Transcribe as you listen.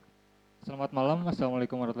Selamat malam,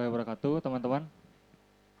 Assalamualaikum warahmatullahi wabarakatuh, teman-teman.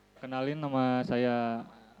 Kenalin nama saya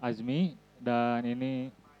Azmi dan ini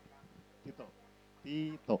Tito.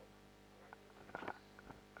 Tito.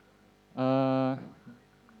 eh,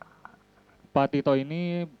 Pak Tito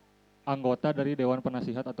ini anggota dari Dewan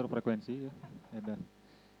Penasihat Atur Frekuensi. Ya. Ada.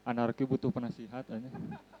 Anarki butuh penasihat.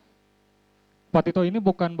 Pak Tito ini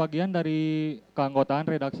bukan bagian dari keanggotaan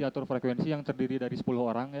redaksi Atur Frekuensi yang terdiri dari 10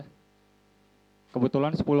 orang ya.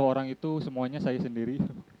 Kebetulan 10 orang itu semuanya saya sendiri.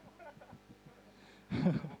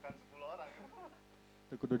 Bukan 10 orang.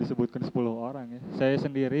 Itu kudu disebutkan 10 orang ya. Saya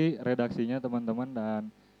sendiri redaksinya teman-teman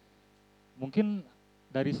dan mungkin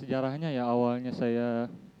dari sejarahnya ya awalnya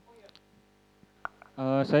saya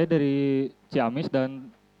dari Ciamis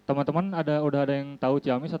dan teman-teman udah ada yang tahu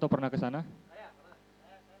Ciamis atau pernah ke sana?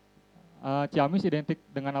 Ciamis identik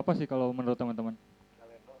dengan apa sih kalau menurut teman-teman?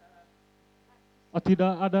 Oh,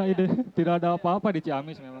 tidak ada ide, tidak ada apa-apa di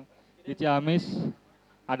Ciamis memang. Di Ciamis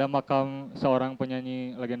ada makam seorang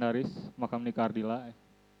penyanyi legendaris, makam Nika Ardila.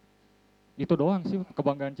 Itu doang sih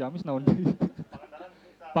kebanggaan Ciamis naon deui.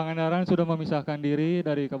 Pangandaran sudah memisahkan diri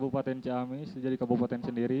dari Kabupaten Ciamis jadi kabupaten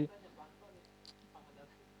sendiri.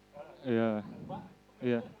 Iya,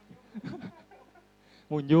 iya.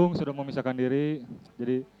 Munjung sudah memisahkan diri,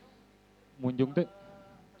 jadi Munjung teh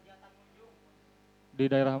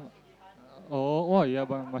di daerah. Oh iya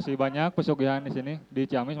bang, masih banyak pesugihan di sini di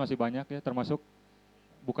Ciamis masih banyak ya, termasuk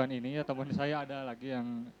bukan ini ya teman saya ada lagi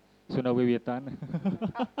yang Sunda Wiwitan.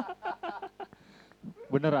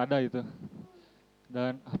 Bener ada itu.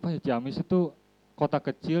 Dan apa ya, Ciamis itu kota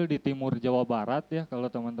kecil di timur Jawa Barat ya,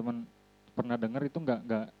 kalau teman-teman pernah dengar itu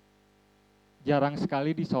nggak jarang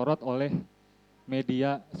sekali disorot oleh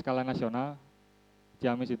media skala nasional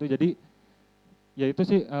Ciamis itu. Jadi ya itu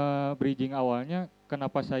sih bridging awalnya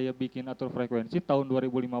kenapa saya bikin atur frekuensi tahun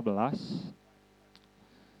 2015.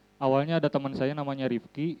 Awalnya ada teman saya namanya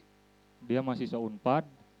Rifki, dia mahasiswa Unpad,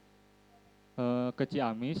 ke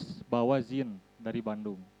Ciamis bawa zin dari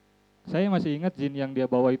Bandung. Saya masih ingat zin yang dia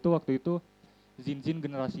bawa itu waktu itu zin-zin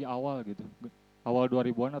generasi awal gitu. Awal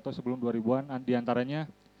 2000-an atau sebelum 2000-an, diantaranya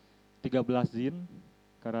 13 zin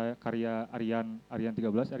karya Aryan 13,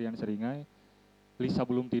 Aryan Seringai, Lisa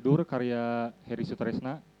Belum Tidur karya Heri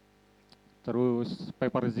Sutresna, terus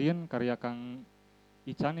Paper Zin karya Kang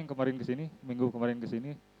Ican yang kemarin kesini, minggu kemarin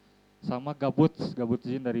kesini, sama Gabut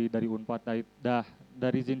Zin dari Unpad.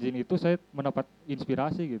 Dari zin-zin itu saya mendapat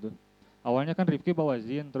inspirasi gitu. Awalnya kan Rifki bawa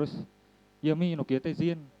zin, terus ya mi nu kieu teh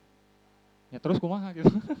zin. Ya terus kumaha gitu.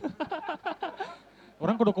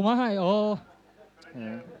 Orang kudu kumaha ya. Oh.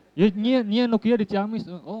 Ya, ya nya nu kieu di Ciamis.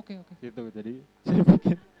 Oh, oke gitu. Jadi saya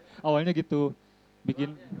bikin awalnya gitu.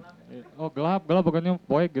 Bikin oh gelap pokoknya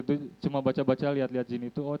poek gitu. Cuma baca-baca lihat-lihat zin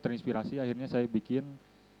itu oh terinspirasi akhirnya saya bikin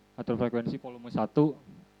atur frekuensi volume 1.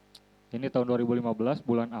 Ini tahun 2015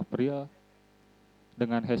 bulan April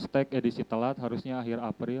dengan hashtag edisi telat harusnya akhir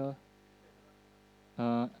April.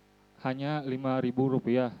 Eh, hanya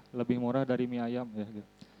Rp5.000 lebih murah dari mie ayam ya gitu.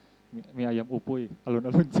 Mie ayam upuy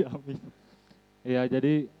alun-alun Ciamis. Ya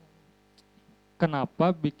jadi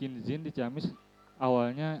kenapa bikin zin di Ciamis?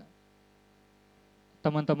 Awalnya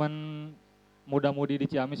teman-teman muda-mudi di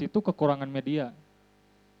Ciamis itu kekurangan media.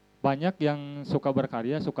 Banyak yang suka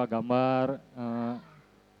berkarya, suka gambar,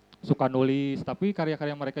 suka nulis, tapi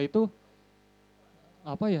karya-karya mereka itu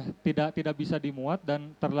apa ya tidak bisa dimuat dan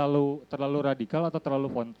terlalu radikal atau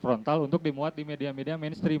terlalu frontal untuk dimuat di media-media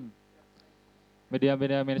mainstream.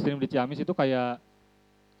 Media-media mainstream di Ciamis itu kayak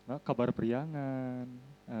kabar priangan,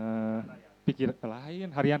 pikir lain,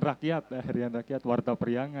 harian rakyat, warta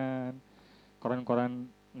priangan, koran-koran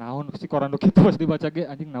naon sih koran nu kitu pas dibaca ge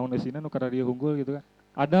anjing naon eusina nu kada dia unggul gitu kan.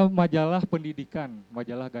 Ada majalah pendidikan,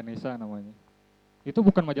 majalah Ganesha namanya. Itu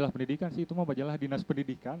bukan majalah pendidikan sih, itu mah majalah dinas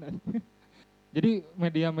pendidikan. Jadi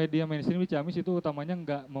media-media mainstream di Ciamis itu utamanya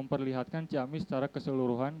nggak memperlihatkan Ciamis secara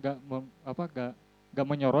keseluruhan, nggak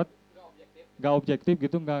menyorot, nggak objektif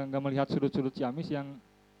gitu, nggak melihat sudut-sudut Ciamis yang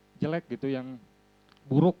jelek gitu, yang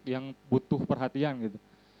buruk, yang butuh perhatian gitu.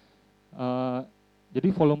 Uh, jadi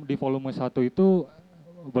di volume 1 itu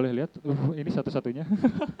boleh lihat, ini satu-satunya.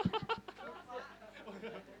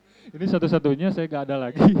 Ini satu-satunya saya nggak ada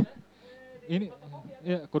lagi. Ini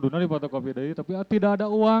ya kuduna di fotokopi dari tapi tidak ada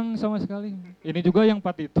uang sama sekali. Ini juga yang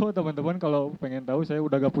Patito teman-teman kalau pengen tahu saya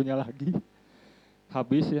udah gak punya lagi.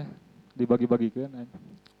 Habis ya dibagi-bagikan.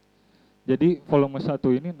 Jadi volume 1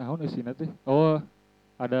 ini naon isina teh? Oh,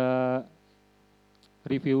 ada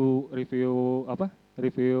review apa?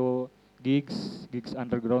 Review gigs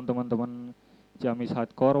underground teman-teman Ciamis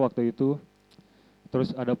hardcore waktu itu.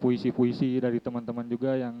 Terus ada puisi-puisi dari teman-teman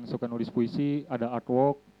juga yang suka nulis puisi, ada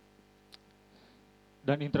artwork.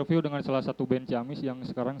 dan interview dengan salah satu band Ciamis yang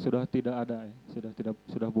sekarang sudah tidak ada ya,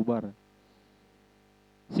 sudah bubar.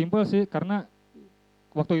 Simple sih karena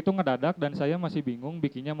waktu itu ngedadak dan saya masih bingung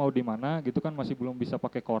bikinnya mau di mana gitu kan, masih belum bisa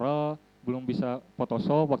pakai Corel, belum bisa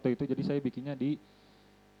Photoshop waktu itu, jadi saya bikinnya di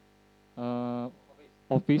eh,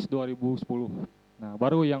 Office 2010. Nah,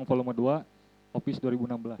 baru yang volume 2 Office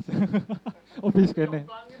 2016. Office kayaknya.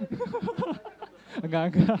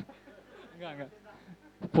 Enggak. Enggak.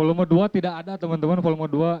 Volume 2 tidak ada, teman-teman. Volume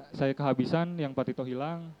 2 saya kehabisan, yang Patito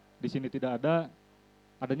hilang. Di sini tidak ada.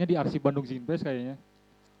 Adanya di arsip Bandung Zinfest kayaknya.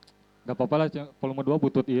 Gak apa-apa lah, volume 2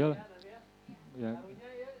 butut iya. Ya.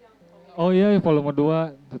 Oh iya, volume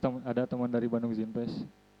 2 ada teman dari Bandung Zinfest.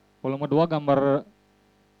 Volume 2 gambar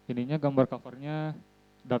ininya, gambar covernya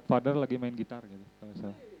Darth Vader lagi main gitar gitu kalau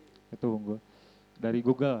salah. Itu unggul. Dari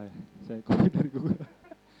Google ya. Saya copy dari Google.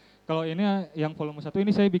 Kalau ini yang volume 1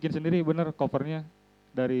 ini saya bikin sendiri, bener covernya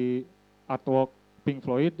dari artwork Pink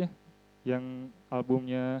Floyd ya, yang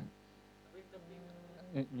albumnya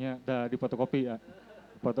di fotokopi ya.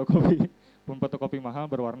 Fotokopi, pun fotokopi mahal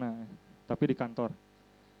berwarna, tapi di kantor.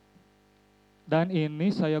 Dan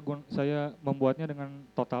ini saya membuatnya dengan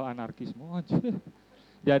total anarkisme.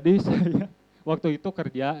 Jadi saya waktu itu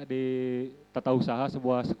kerja di tata usaha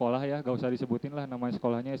sebuah sekolah ya, gak usah disebutin lah namanya,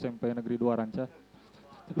 sekolahnya SMP Negeri 2 Ranca.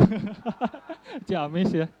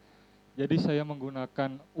 Ciamis ya. Jadi saya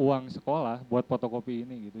menggunakan uang sekolah buat fotokopi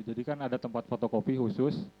ini gitu. Jadi kan ada tempat fotokopi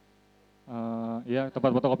khusus, ya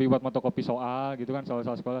tempat fotokopi buat fotokopi soal gitu kan,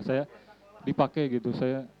 soal-soal sekolah saya dipakai gitu.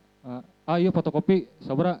 Saya iya fotokopi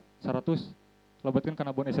sabra 100 lebatkan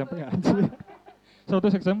kanabon SMP anjir.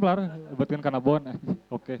 100 eksemplar lebatkan kanabon anjir.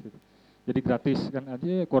 Oke gitu. Jadi gratis kan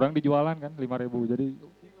aja, kurang dijualan kan 5.000. Jadi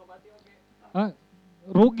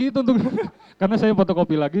rugi tuh untuk karena saya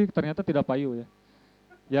fotokopi lagi ternyata tidak payu ya.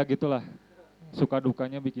 Ya gitulah, suka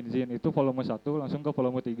dukanya bikin zin. Itu volume 1, langsung ke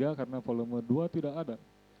volume 3 karena volume 2 tidak ada.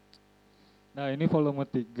 Nah ini volume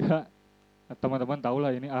 3, teman-teman tahu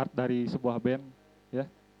lah ini art dari sebuah band ya.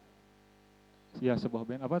 Ya sebuah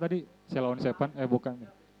band, apa tadi? Sheila on Seven, bukan.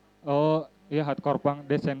 Oh iya, hardcore punk,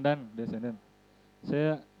 Descendant.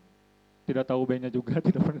 Saya tidak tahu bandnya juga,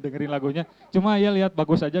 tidak pernah dengerin lagunya. Cuma ya lihat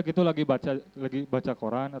bagus aja gitu, lagi baca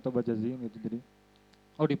koran atau baca zin gitu. Jadi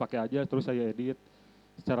dipakai aja, terus saya edit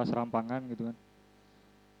secara serampangan gitu kan.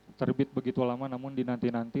 Terbit begitu lama namun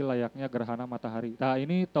dinanti-nanti layaknya gerhana matahari. Nah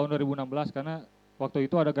ini tahun 2016 karena waktu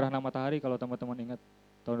itu ada gerhana matahari kalau teman-teman ingat,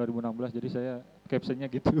 tahun 2016, jadi saya captionnya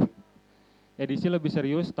gitu. Edisi lebih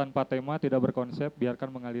serius, tanpa tema, tidak berkonsep,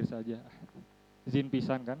 biarkan mengalir saja. Zin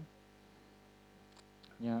pisan kan?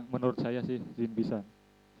 Ya menurut saya sih zin pisan.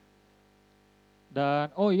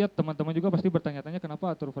 Dan iya, teman-teman juga pasti bertanya-tanya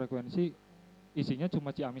kenapa atur frekuensi isinya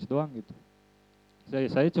cuma Ciamis doang gitu.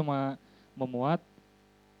 Saya cuma memuat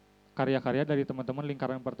karya-karya dari teman-teman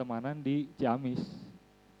lingkaran pertemanan di Ciamis.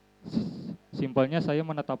 Simpelnya saya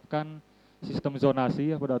menetapkan sistem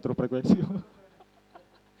zonasi ya pada atur frekuensi.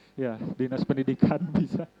 Ya, dinas pendidikan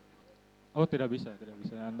bisa. Oh tidak bisa.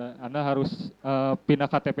 Anda harus pindah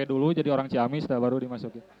KTP dulu jadi orang Ciamis, baru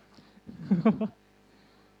dimasukin.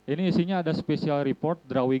 Ini isinya ada special report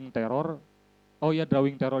drawing terror. Oh ya,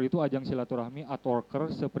 drawing terror itu ajang silaturahmi artworker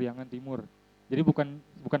sepriangan timur. Jadi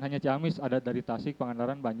bukan hanya Ciamis, ada dari Tasik,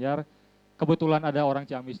 Pangandaran, Banjar. Kebetulan ada orang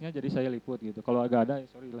Ciamisnya, jadi saya liput gitu. Kalau agak ada,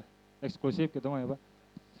 sorry lah, eksklusif gitu mah ya Pak.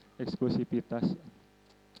 Eksklusivitas.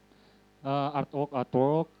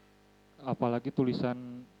 Artwork, apalagi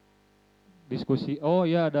tulisan diskusi. Oh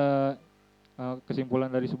ya, ada kesimpulan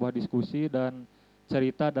dari sebuah diskusi dan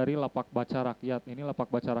cerita dari lapak baca rakyat. Ini lapak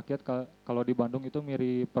baca rakyat kalau di Bandung itu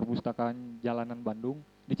mirip perpustakaan jalanan Bandung.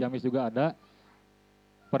 Di Ciamis juga ada.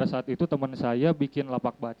 Pada saat itu teman saya bikin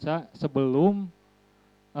lapak baca sebelum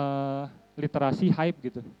literasi hype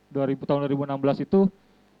gitu. Tahun 2016 itu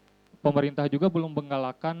pemerintah juga belum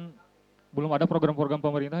ada program-program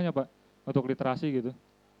pemerintahnya Pak untuk literasi gitu.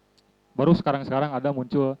 Baru sekarang ada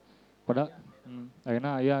muncul pada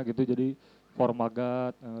akhirnya ya gitu, jadi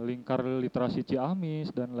Formagat, Lingkar Literasi Ciamis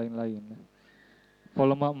dan lain-lain.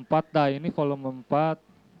 Volume 4, ini volume 4.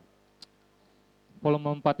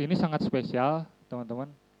 Volume 4 ini sangat spesial, teman-teman.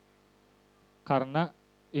 Karena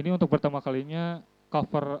ini untuk pertama kalinya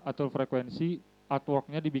cover atur frekuensi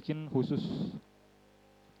artworknya dibikin khusus.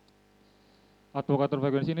 Artwork atur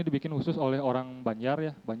frekuensi ini dibikin khusus oleh orang Banjar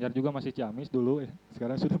ya. Banjar juga masih Ciamis dulu ya.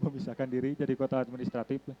 Sekarang sudah memisahkan diri jadi kota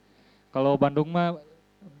administratif. Kalau Bandung mah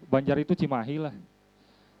Banjar itu Cimahi lah.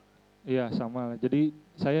 Iya sama. Jadi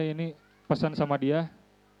saya ini pesan sama dia,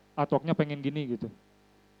 artworknya pengen gini gitu.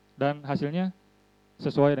 Dan hasilnya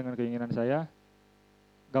sesuai dengan keinginan saya.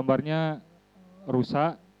 Gambarnya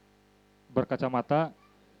rusa, berkacamata,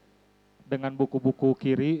 dengan buku-buku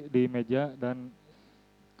kiri di meja dan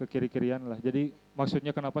ke kiri-kirian lah. Jadi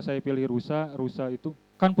maksudnya kenapa saya pilih rusa? Rusa itu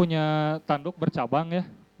kan punya tanduk bercabang ya.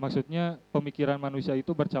 Maksudnya pemikiran manusia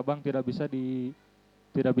itu bercabang, tidak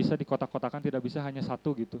bisa dikotak-kotakan, tidak bisa hanya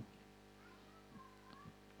satu gitu.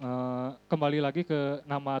 Kembali lagi ke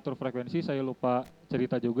nama atur frekuensi, saya lupa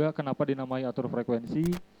cerita juga kenapa dinamai atur frekuensi.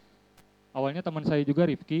 Awalnya teman saya juga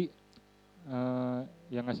Rifki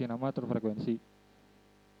yang ngasih nama atur frekuensi.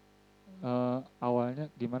 Awalnya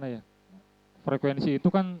gimana ya? Frekuensi itu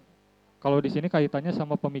kan kalau di sini kaitannya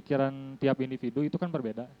sama pemikiran tiap individu itu kan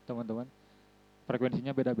berbeda, teman-teman.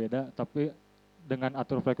 Frekuensinya beda-beda, tapi dengan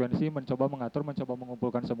atur frekuensi mencoba mengatur, mencoba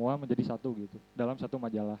mengumpulkan semua menjadi satu gitu dalam satu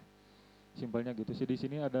majalah. Simpelnya gitu sih. Di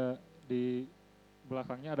sini ada di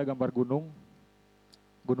belakangnya ada gambar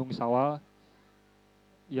Gunung Sawal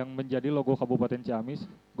yang menjadi logo Kabupaten Ciamis,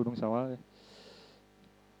 Gunung Sawal.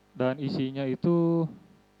 Dan isinya itu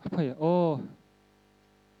apa ya? Oh,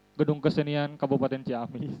 Gedung Kesenian Kabupaten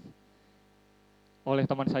Ciamis. Oleh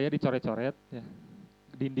teman saya dicoret-coret ya,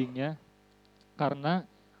 dindingnya karena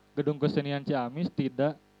Gedung Kesenian Ciamis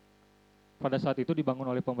tidak pada saat itu dibangun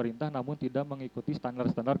oleh pemerintah namun tidak mengikuti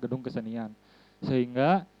standar-standar gedung kesenian.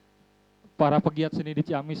 Sehingga para pegiat seni di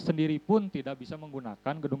Ciamis sendiri pun tidak bisa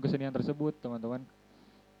menggunakan gedung kesenian tersebut, teman-teman.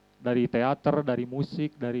 Dari teater, dari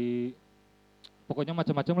musik, dari pokoknya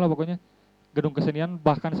macam-macam lah pokoknya. Gedung kesenian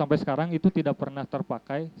bahkan sampai sekarang itu tidak pernah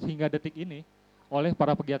terpakai sehingga detik ini oleh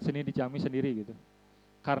para pegiat seni di Ciamis sendiri gitu.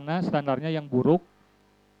 Karena standarnya yang buruk,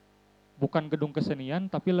 bukan gedung kesenian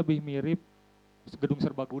tapi lebih mirip gedung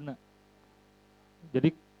serbaguna.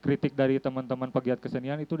 Jadi kritik dari teman-teman pegiat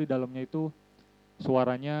kesenian itu di dalamnya itu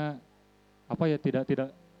suaranya apa ya,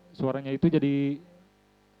 tidak suaranya itu jadi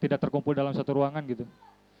tidak terkumpul dalam satu ruangan gitu.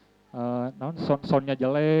 Soundnya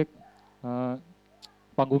jelek,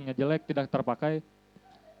 panggungnya jelek, tidak terpakai.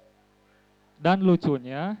 Dan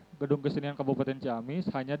lucunya gedung kesenian Kabupaten Ciamis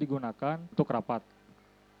hanya digunakan untuk rapat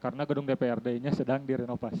karena gedung DPRD-nya sedang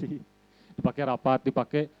direnovasi. Dipakai rapat,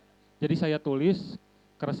 dipakai. Jadi saya tulis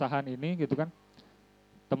keresahan ini gitu kan.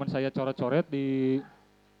 Teman saya coret-coret di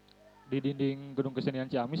dinding gedung kesenian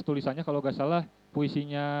Ciamis, tulisannya kalau nggak salah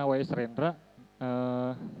puisinya W.S. Rendra.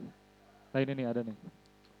 Nah ini nih ada nih.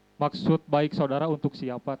 Maksud baik saudara untuk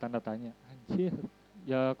siapa? Tanda tanya. Anjir.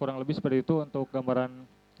 Ya kurang lebih seperti itu untuk gambaran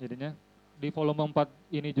jadinya. Di volume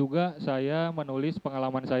 4 ini juga saya menulis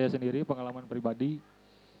pengalaman saya sendiri, pengalaman pribadi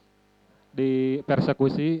di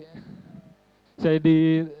persekusi. Saya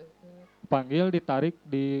dipanggil, ditarik,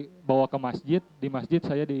 dibawa ke masjid. Di masjid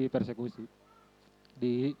saya dipersekusi.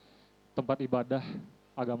 Di tempat ibadah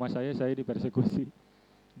agama saya dipersekusi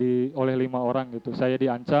oleh 5 orang gitu. Saya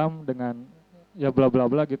diancam dengan ya bla bla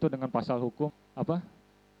bla gitu dengan pasal hukum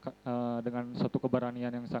dengan satu keberanian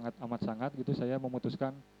yang sangat amat sangat gitu saya memutuskan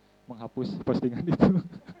menghapus postingan itu.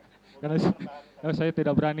 Karena saya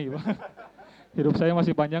tidak berani, Pak. Hidup saya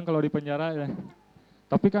masih panjang kalau di penjara ya.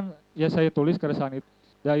 Tapi kan ya saya tulis keresahan itu.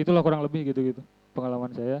 Ya itulah kurang lebih gitu-gitu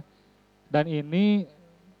pengalaman saya. Dan ini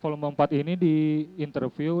volume 4 ini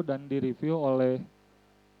diinterview dan direview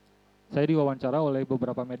saya diwawancara oleh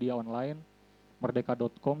beberapa media online,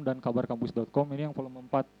 merdeka.com dan kabarkampus.com. Ini yang volume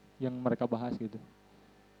 4 yang mereka bahas gitu.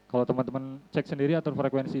 Kalau teman-teman cek sendiri atur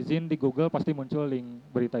frekuensi ZIN di Google pasti muncul link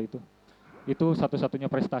berita itu. Itu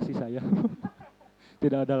satu-satunya prestasi saya.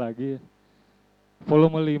 Tidak ada lagi.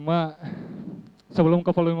 Volume 5, sebelum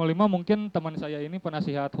ke volume 5 mungkin teman saya ini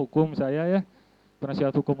penasihat hukum saya ya.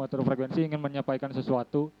 Penasihat hukum atur frekuensi ingin menyampaikan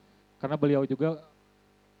sesuatu. Karena beliau juga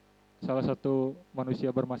salah satu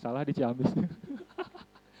manusia bermasalah di Ciamis.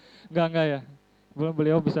 Enggak ya.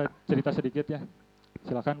 Beliau bisa cerita sedikit ya.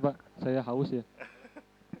 Silakan Pak, saya haus ya.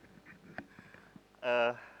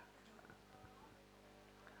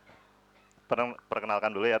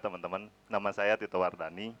 Perkenalkan dulu ya teman-teman, nama saya Tito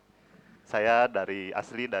Wardani. Saya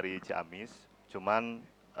asli dari Ciamis, cuman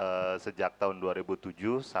sejak tahun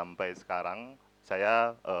 2007 sampai sekarang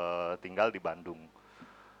saya tinggal di Bandung.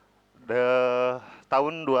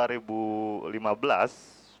 Tahun 2015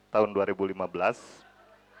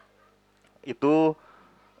 itu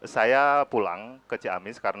saya pulang ke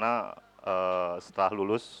Ciamis karena setelah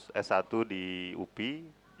lulus S1 di UPI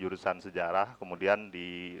jurusan sejarah, kemudian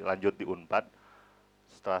dilanjut di Unpad.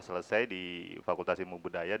 Setelah selesai di Fakultas Ilmu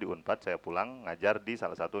Budaya di Unpad, saya pulang ngajar di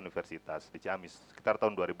salah satu universitas di Ciamis sekitar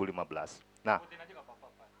tahun 2015. Nah,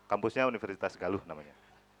 kampusnya Universitas Galuh namanya.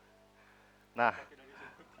 Nah,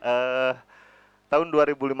 tahun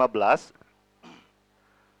 2015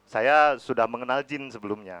 saya sudah mengenal Jin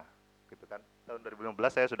sebelumnya, gitu kan. Tahun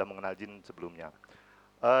 2015 saya sudah mengenal Jin sebelumnya.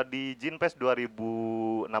 Di Jinfest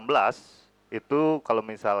 2016 itu kalau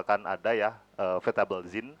misalkan ada ya Vetable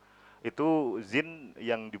Zin, Itu zin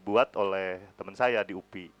yang dibuat oleh teman saya di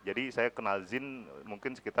UPI. Jadi saya kenal zin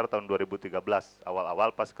mungkin sekitar tahun 2013 awal-awal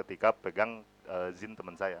pas ketika pegang zin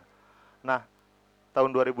teman saya. Nah,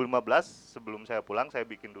 tahun 2015 sebelum saya pulang saya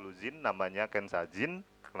bikin dulu zin namanya Kensa Zin.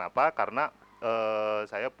 Kenapa? Karena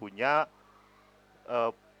saya punya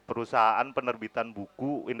eh, perusahaan penerbitan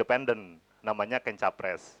buku independen namanya Kenca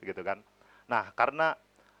Press gitu kan. Nah, karena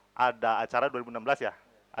ada acara 2016 ya,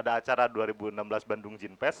 ada acara 2016 Bandung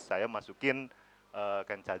Zin Fest, saya masukin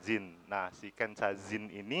Kenca Zin. Nah, si Kenca Zin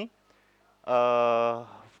ini eh,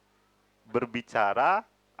 berbicara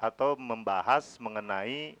atau membahas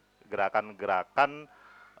mengenai gerakan-gerakan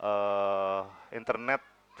internet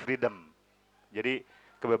freedom. Jadi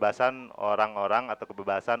kebebasan orang-orang atau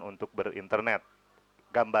kebebasan untuk berinternet.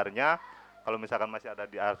 Gambarnya kalau misalkan masih ada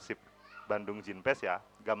di arsip Bandung Zinfest ya,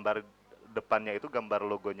 gambar depannya itu gambar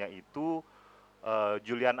logonya itu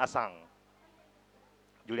Julian Assange.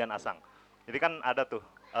 Julian Assange. Jadi kan ada tuh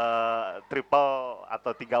triple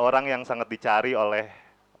atau 3 orang yang sangat dicari oleh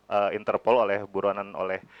Interpol, oleh buronan,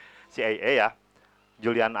 oleh CIA ya.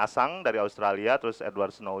 Julian Assange dari Australia, terus Edward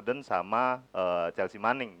Snowden sama Chelsea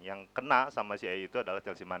Manning. Yang kena sama CIA itu adalah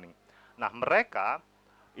Chelsea Manning. Nah, mereka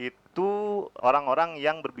itu orang-orang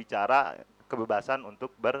yang berbicara kebebasan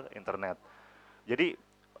untuk berinternet. Jadi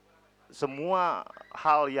semua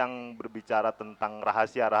hal yang berbicara tentang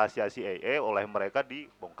rahasia-rahasia CIA oleh mereka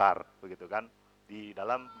dibongkar, begitu kan, di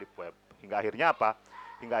dalam deep web. Hingga akhirnya apa?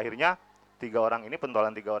 Hingga akhirnya 3 orang ini,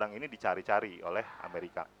 pentolan 3 orang ini dicari-cari oleh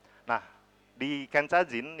Amerika. Nah, di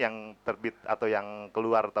Kenchajin yang terbit atau yang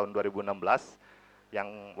keluar tahun 2016,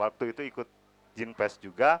 yang waktu itu ikut Jinfest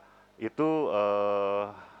juga, itu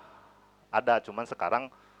ada, cuman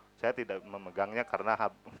sekarang saya tidak memegangnya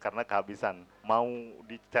karena kehabisan. Mau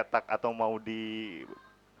dicetak atau mau di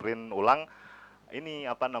print ulang, ini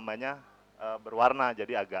apa namanya berwarna,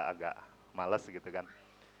 jadi agak-agak males gitu kan.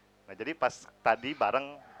 Nah, jadi pas tadi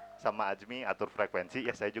bareng sama Ajmi atur frekuensi,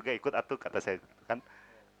 ya saya juga ikut atur, kata saya kan,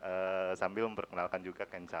 sambil memperkenalkan juga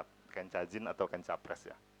Kenchajin atau Kenchapres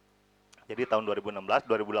ya. Jadi tahun 2016,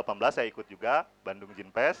 2018 saya ikut juga Bandung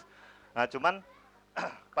Jinfest. Nah, cuman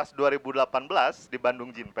pas 2018 di Bandung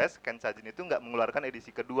Jinfest, Kenchajin itu nggak mengeluarkan edisi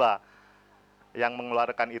kedua. Yang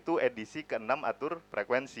mengeluarkan itu edisi ke-6 atur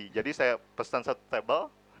frekuensi. Jadi saya pesan satu tabel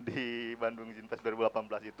di Bandung Jinfest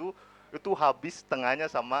 2018 itu habis setengahnya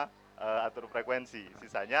sama atur frekuensi.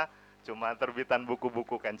 Sisanya cuma terbitan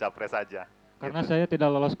buku-buku Kencapres saja. Karena Gitu. saya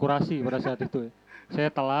tidak lolos kurasi pada saat itu ya.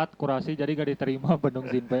 Saya telat kurasi jadi gak diterima Bandung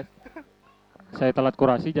Zinfest. Saya telat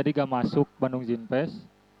kurasi jadi gak masuk Bandung Zinfest.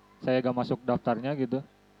 Saya gak masuk daftarnya gitu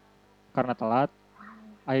karena telat.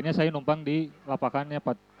 Akhirnya saya numpang di lapakannya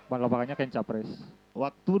Kencapres.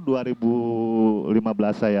 Waktu 2015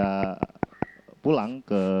 saya pulang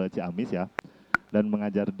ke Ciamis ya, dan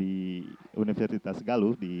mengajar di Universitas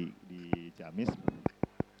Galuh di Ciamis,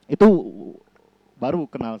 itu baru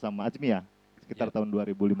kenal sama Azmi ya, sekitar tahun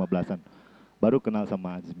 2015-an. Baru kenal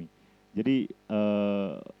sama Azmi. Jadi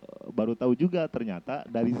baru tahu juga ternyata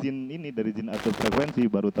dari Zin ini, dari Zin Atur Frekuensi,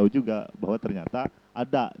 baru tahu juga bahwa ternyata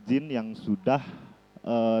ada Zin yang sudah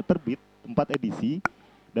terbit 4 edisi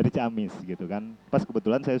dari Ciamis gitu kan. Pas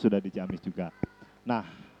kebetulan saya sudah di Ciamis juga. Nah,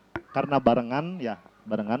 karena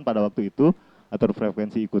barengan pada waktu itu Atur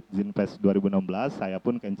Frekuensi ikut Zinfest 2016, saya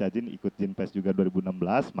pun Kencajin ikut Zinfest juga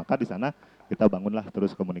 2016, maka di sana kita bangunlah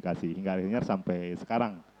terus komunikasi hingga akhirnya sampai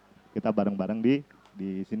sekarang kita bareng-bareng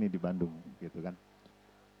di sini di Bandung gitu kan.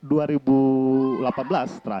 2018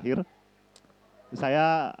 terakhir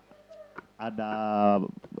saya ada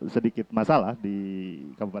sedikit masalah di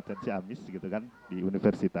Kabupaten Ciamis gitu kan, di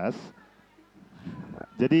universitas.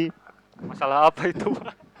 Jadi Masalah apa itu?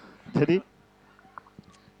 jadi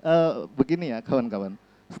begini ya kawan-kawan.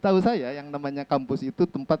 Setahu saya yang namanya kampus itu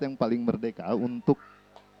tempat yang paling merdeka untuk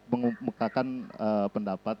mengemukakan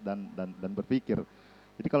pendapat dan berpikir.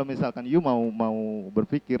 Jadi kalau misalkan you mau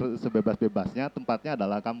berpikir sebebas-bebasnya, tempatnya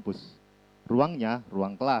adalah kampus. Ruangnya,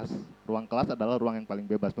 ruang kelas. Ruang kelas adalah ruang yang paling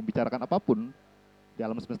bebas membicarakan apapun di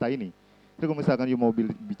alam semesta ini. Jadi kalau misalkan you mau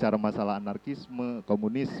bicara masalah anarkisme,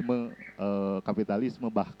 komunisme, kapitalisme,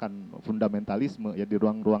 bahkan fundamentalisme, ya di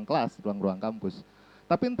ruang-ruang kelas, ruang-ruang kampus.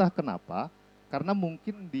 Tapi entah kenapa, karena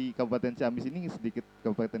mungkin di Kabupaten Ciamis ini sedikit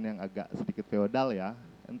kabupaten yang agak sedikit feodal ya,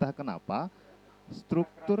 entah kenapa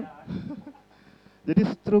struktur jadi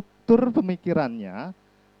struktur pemikirannya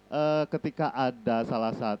ketika ada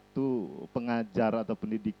salah satu pengajar atau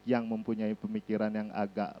pendidik yang mempunyai pemikiran yang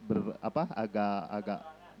agak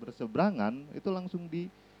berseberangan, itu langsung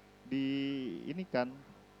di ini kan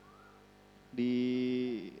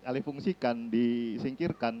dialihfungsikan,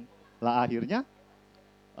 disingkirkan. Lah akhirnya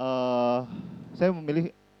saya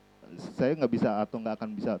memilih saya nggak bisa atau nggak akan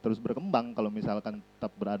bisa terus berkembang kalau misalkan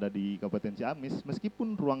tetap berada di Kabupaten Ciamis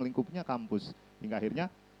meskipun ruang lingkupnya kampus. Hingga akhirnya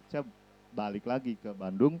saya balik lagi ke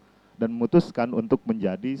Bandung dan memutuskan untuk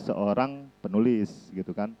menjadi seorang penulis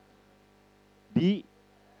gitu kan.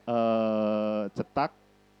 Cetak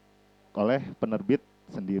oleh penerbit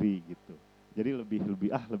sendiri gitu. Jadi lebih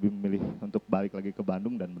memilih untuk balik lagi ke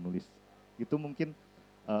Bandung dan menulis. Itu mungkin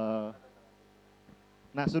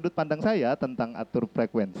nah, sudut pandang saya tentang atur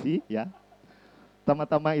frekuensi ya.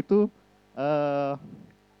 Pertama-tama itu eh,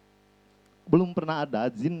 belum pernah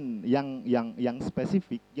ada zin yang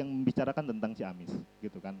spesifik yang membicarakan tentang Ciamis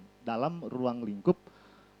gitu kan. Dalam ruang lingkup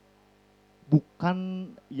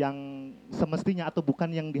bukan yang semestinya atau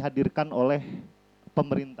bukan yang dihadirkan oleh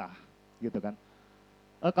pemerintah gitu kan.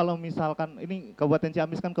 Kalau misalkan ini Kabupaten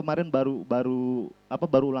Ciamis kan kemarin baru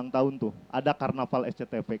ulang tahun tuh, ada karnaval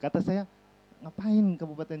SCTV. Kata saya, ngapain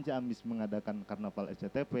Kabupaten Ciamis mengadakan karnaval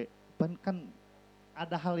SCTV? Kan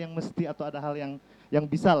ada hal yang mesti atau ada hal yang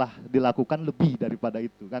bisa lah dilakukan lebih daripada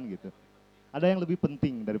itu kan gitu. Ada yang lebih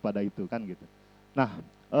penting daripada itu kan gitu. Nah,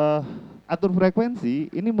 atur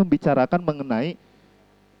frekuensi ini membicarakan mengenai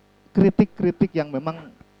kritik-kritik yang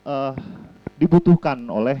memang dibutuhkan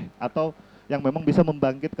oleh atau yang memang bisa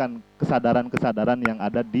membangkitkan kesadaran-kesadaran yang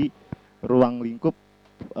ada di ruang lingkup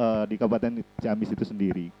di Kabupaten Ciamis itu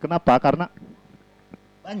sendiri. Kenapa? Karena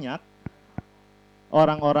banyak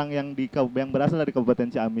orang-orang yang berasal dari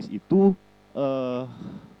Kabupaten Ciamis itu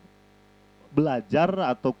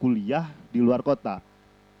belajar atau kuliah di luar kota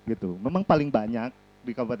gitu. Memang paling banyak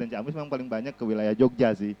di Kabupaten Ciamis memang paling banyak ke wilayah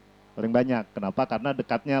Jogja sih. Paling banyak. Kenapa? Karena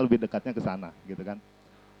lebih dekatnya ke sana gitu kan.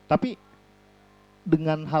 Tapi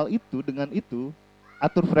dengan itu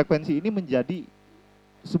atur frekuensi ini menjadi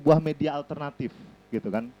sebuah media alternatif gitu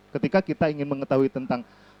kan. Ketika kita ingin mengetahui tentang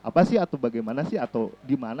apa sih atau bagaimana sih atau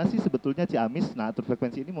di mana sih sebetulnya Ciamis, nah atur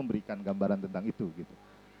frekuensi ini memberikan gambaran tentang itu gitu.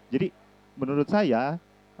 Jadi menurut saya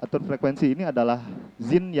atur frekuensi ini adalah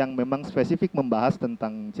zin yang memang spesifik membahas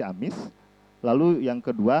tentang Ciamis. Lalu yang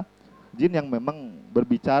kedua, zin yang memang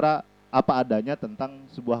berbicara apa adanya tentang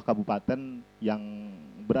sebuah kabupaten yang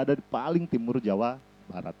berada di paling timur Jawa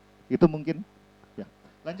Barat. Itu mungkin ya.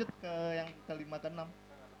 Lanjut ke yang kelima ke enam.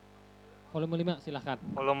 Volume 5 silahkan.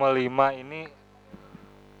 Volume 5 ini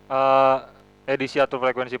edisi atur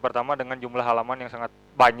frekuensi pertama dengan jumlah halaman yang sangat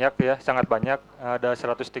banyak ya, sangat banyak, ada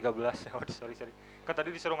 113. Oh, sorry. Kan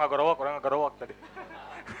tadi disuruh ngagorowok, orang ngagorowok tadi.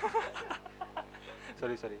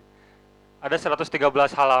 sorry. Ada 113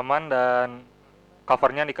 halaman dan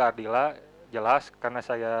covernya Nika Ardila, jelas karena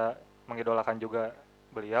saya mengidolakan juga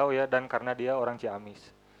beliau ya dan karena dia orang Ciamis.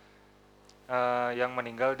 Yang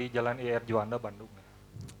meninggal di Jalan IR Juanda, Bandung.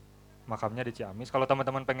 Makamnya di Ciamis. Kalau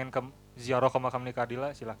teman-teman pengen ziarah ke makam Nika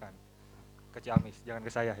Ardila, silahkan ke Ciamis, jangan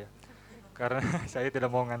ke saya ya, karena saya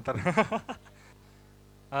tidak mau nganter.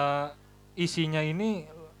 Isinya ini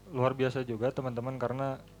luar biasa juga teman-teman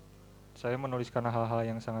karena saya menuliskan hal-hal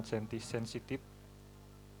yang sangat sensitif.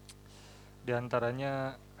 Di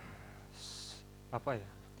antaranya apa ya?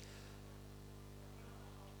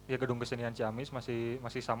 Ya Gedung Kesenian Ciamis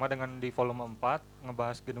masih sama dengan di volume 4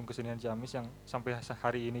 ngebahas Gedung Kesenian Ciamis yang sampai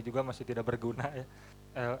hari ini juga masih tidak berguna ya.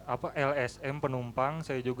 LSM penumpang,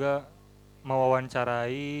 saya juga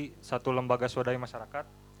mewawancarai satu lembaga swadaya masyarakat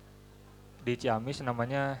di Ciamis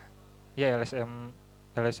namanya ya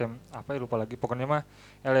LSM apa ya lupa lagi, pokoknya mah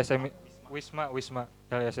LSM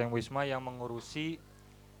LSM Wisma yang mengurusi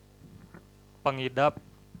pengidap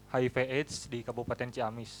HIV AIDS di Kabupaten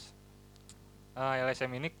Ciamis. LSM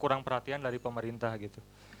ini kurang perhatian dari pemerintah gitu.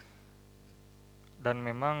 Dan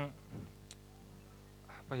memang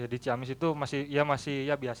apa ya di Ciamis itu masih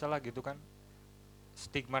ya biasalah gitu kan.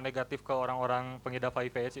 Stigma negatif ke orang-orang pengidap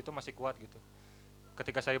HIV AIDS itu masih kuat gitu.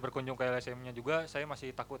 Ketika saya berkunjung ke LSM-nya juga saya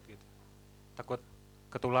masih takut gitu. Takut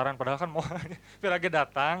ketularan padahal kan mau lagi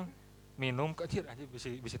datang minum kecil aja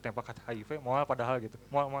bisa tembak HIV mau padahal gitu.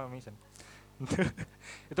 Mau misalnya.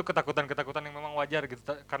 Itu ketakutan yang memang wajar gitu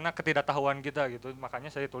karena ketidaktahuan kita gitu,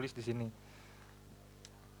 makanya saya tulis di sini.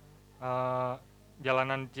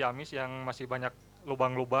 Jalanan Ciamis yang masih banyak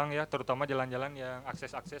lubang-lubang ya, terutama jalan-jalan yang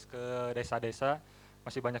akses ke desa-desa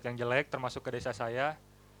masih banyak yang jelek, termasuk ke desa saya.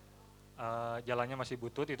 Jalannya masih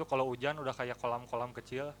butut, itu kalau hujan udah kayak kolam-kolam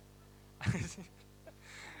kecil.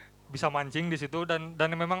 Bisa mancing di situ dan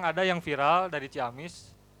memang ada yang viral dari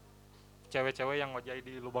Ciamis. Cewek-cewek yang ngojai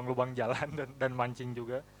di lubang-lubang jalan dan mancing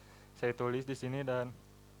juga. Saya tulis di sini dan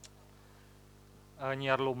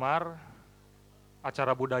Nyiar Lumar,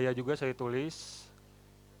 acara budaya juga saya tulis.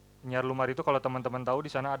 Nyiar Lumar itu kalau teman-teman tahu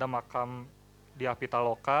di sana ada makam Dyah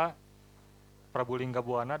Pitaloka, Prabu Lingga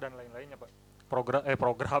Buana dan lain-lainnya, Pak.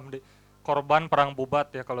 Program korban perang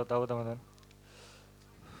Bubat ya kalau tahu teman-teman.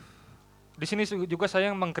 Di sini juga saya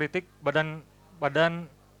mengkritik badan badan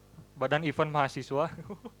badan event mahasiswa.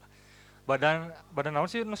 badan naon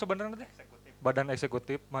sih sebenarnya teh? Badan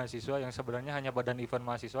eksekutif mahasiswa yang sebenarnya hanya badan event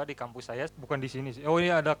mahasiswa di kampus saya, bukan di sini sih. Oh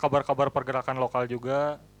iya, ada kabar-kabar pergerakan lokal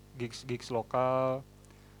juga, gigs lokal,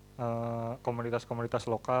 komunitas-komunitas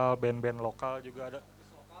lokal, band-band lokal juga ada.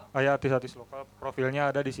 Ya, artis-artis lokal,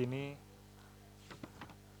 profilnya ada di sini.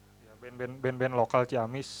 Ya, band-band lokal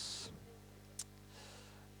Ciamis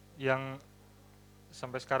yang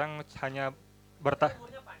sampai sekarang hanya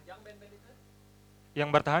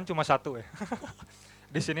yang bertahan cuma satu ya.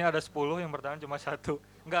 Di sini ada 10, yang bertahan cuma satu.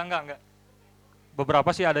 Enggak.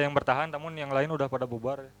 Beberapa sih ada yang bertahan, namun yang lain udah pada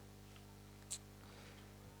bubar.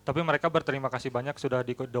 Tapi mereka berterima kasih banyak sudah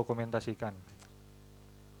didokumentasikan.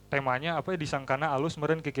 Temanya apa ya, disangkana alus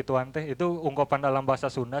meureun kikituan teh, itu ungkapan dalam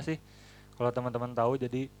bahasa Sunda sih. Kalau teman-teman tahu,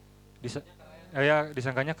 jadi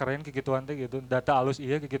disangkanya keren kikituan teh gitu. Data alus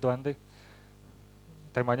iya kikituan teh.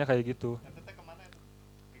 Temanya kayak gitu.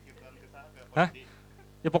 Hah?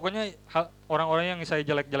 Ya pokoknya orang-orang yang saya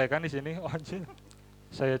jelek-jelekan di sini,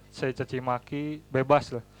 saya caci maki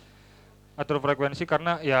bebas lah. Atur frekuensi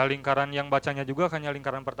karena ya lingkaran yang bacanya juga hanya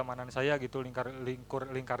lingkaran pertemanan saya gitu, lingkar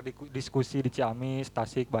diskusi di Ciamis,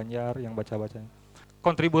 Tasik, Banjar yang baca-bacanya.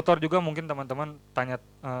 Kontributor juga mungkin teman-teman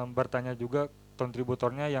bertanya juga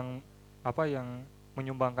kontributornya yang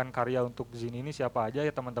menyumbangkan karya untuk zin ini siapa aja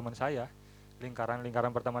ya, teman-teman saya.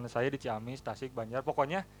 Lingkaran pertemanan saya di Ciamis, Tasik, Banjar,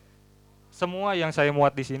 pokoknya semua yang saya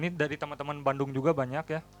muat di sini dari teman-teman Bandung juga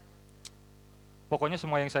banyak ya. Pokoknya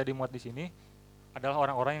semua yang saya dimuat di sini adalah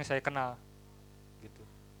orang-orang yang saya kenal, gitu.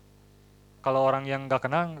 Kalau orang yang nggak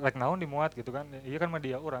kenal, rek naon dimuat gitu kan? Iya kan mah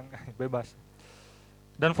dia orang bebas.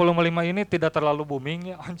 Dan volume 5 ini tidak terlalu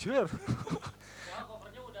booming ya, anjir.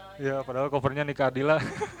 Ya padahal covernya Nika Ardila.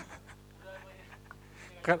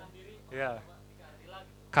 Ya.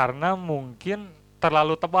 Karena mungkin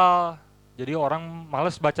terlalu tebal. Jadi orang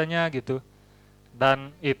males bacanya gitu. Dan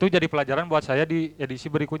itu jadi pelajaran buat saya di edisi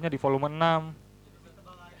berikutnya di volume 6.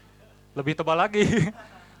 Lebih tebal lagi.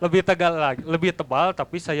 Lebih tebal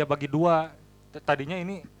tapi saya bagi 2. Tadinya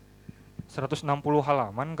ini 160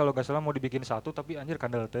 halaman kalau gak salah mau dibikin 1, tapi anjir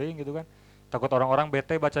kandel teuing gitu kan. Takut orang-orang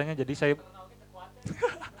bete bacanya, jadi saya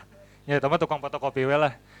ya tambah tukang fotokopi we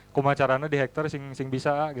lah. Kumaha carana di hektar sing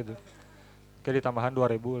bisa gitu. Kayak ditambahan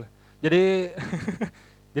 2000 lah.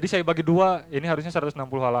 Jadi saya bagi 2, ini harusnya 160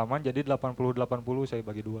 halaman, jadi 80 saya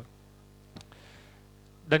bagi 2.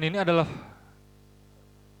 Dan ini adalah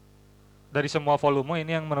dari semua volume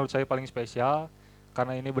ini yang menurut saya paling spesial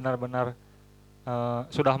karena ini benar-benar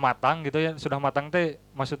sudah matang gitu ya. Sudah matang teh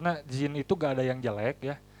maksudnya zin itu gak ada yang jelek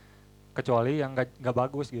ya, kecuali yang gak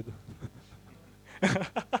bagus gitu.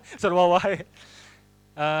 Serba wae.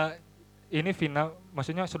 Ini final,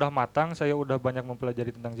 maksudnya sudah matang, saya udah banyak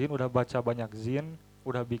mempelajari tentang zin, udah baca banyak zin,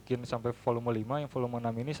 udah bikin sampai volume 5, yang volume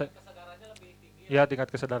 6 ini saya ya tingkat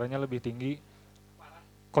kesadarannya lebih tinggi.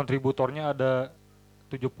 Kontributornya ada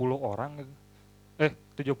 70 orang gitu.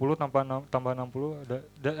 70 tambah 60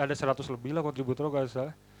 ada 100 lebih lah kontributor kalau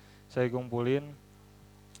salah. Saya kumpulin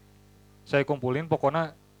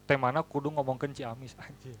pokoknya temana kudu ngomongkeun Ciamis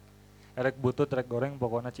anjir. Erek butut rek goreng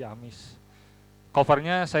pokoknya Ciamis.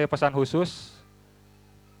 Covernya saya pesan khusus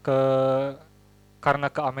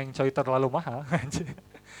karena ke Ameng Coy terlalu mahal.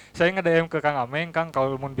 Saya nge-DM ke Kang Ameng, Kang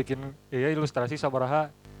kalau mau bikin ilustrasi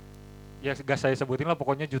sabaraha, ya gak saya sebutin lah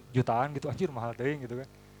pokoknya jutaan gitu, anjir mahal deh gitu kan.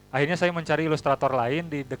 Akhirnya saya mencari ilustrator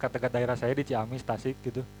lain di dekat-dekat daerah saya di Ciamis, Tasik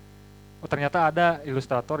gitu. Oh ternyata ada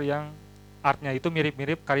ilustrator yang artnya itu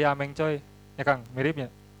mirip-mirip karya Ameng Coy. Ya Kang,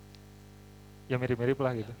 miripnya? Ya mirip-mirip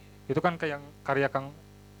lah gitu. Itu kan kayak yang karya Kang,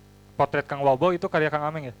 potret Kang Wabow itu karya Kang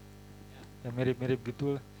Ameng ya? Ya mirip-mirip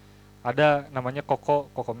gitu lah. Ada namanya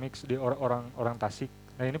Koko Mix di orang Tasik.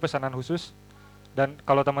 Nah ini pesanan khusus. Dan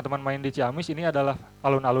kalau teman-teman main di Ciamis, ini adalah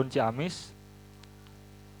alun-alun Ciamis.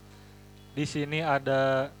 Di sini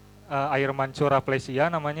ada air mancur Rafflesia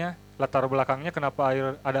namanya. Latar belakangnya kenapa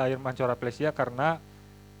ada air mancur Rafflesia, karena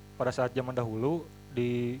pada saat zaman dahulu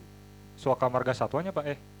di Suaka Marga Satwanya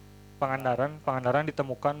Pangandaran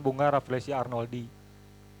ditemukan bunga Rafflesia arnoldi.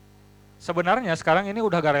 Sebenarnya sekarang ini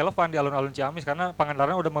udah gak relevan di alun-alun Ciamis karena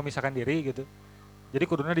Pangandaran udah memisahkan diri gitu. Jadi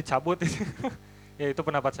kudunya dicabut. Ya itu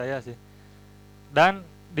pendapat saya sih. Dan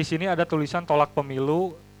di sini ada tulisan tolak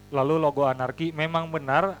pemilu, lalu logo anarki, memang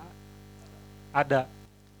benar ada.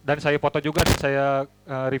 Dan saya foto juga dan saya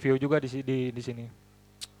review juga di sini.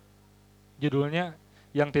 Judulnya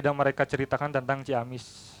yang tidak mereka ceritakan tentang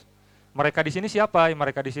Ciamis. Mereka di sini siapa?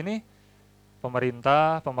 Mereka di sini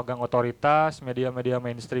pemerintah, pemegang otoritas, media-media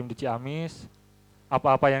mainstream di Ciamis,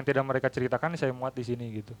 apa-apa yang tidak mereka ceritakan saya muat di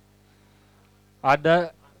sini gitu.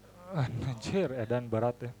 Ada anjir edan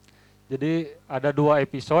berat ya. Jadi ada 2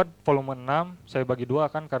 episode volume 6, saya bagi 2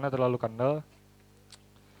 kan karena terlalu kendel.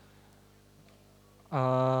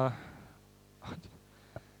 Eh,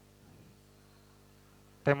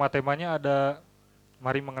 tema-temanya ada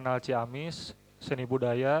mari mengenal Ciamis, seni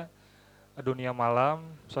budaya, dunia malam,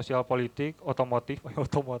 sosial politik, otomotif,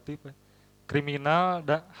 otomotif, kriminal,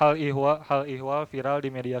 dan hal ihwal viral di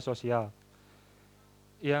media sosial.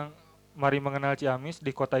 Yang mari mengenal Ciamis,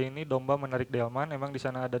 di kota ini domba menarik delman, emang di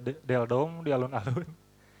sana ada deldom di alun-alun.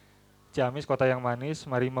 Ciamis kota yang manis,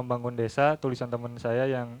 mari membangun desa, tulisan teman saya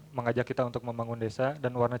yang mengajak kita untuk membangun desa,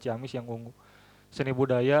 dan warna Ciamis yang ungu. Seni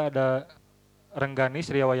budaya ada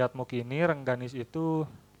Rengganis Riwayat Mukini. Rengganis itu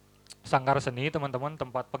sanggar seni teman-teman,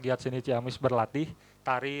 tempat pegiat seni Ciamis berlatih,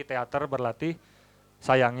 tari, teater berlatih.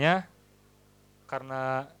 Sayangnya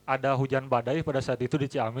karena ada hujan badai pada saat itu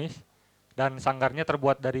di Ciamis dan sanggarnya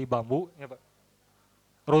terbuat dari bambu, ya Pak.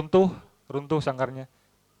 Runtuh sanggarnya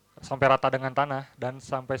sampai rata dengan tanah, dan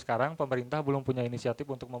sampai sekarang pemerintah belum punya inisiatif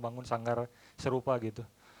untuk membangun sanggar serupa gitu.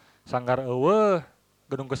 Sanggar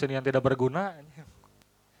gedung kesenian tidak berguna.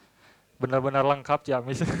 Benar-benar lengkap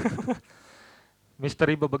Ciamis.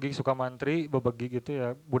 Misteri Bebegik Sukamantri, Bebegik itu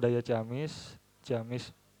ya budaya Ciamis.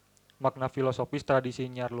 Ciamis makna filosofis tradisi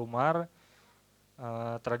Nyar Lumar,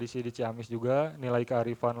 tradisi di Ciamis juga, nilai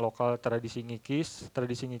kearifan lokal tradisi ngikis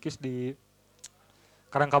di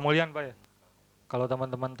Karangkamulian Pak ya. Kalau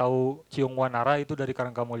teman-teman tahu Ciung Wanara itu dari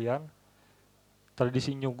Karangkamulian.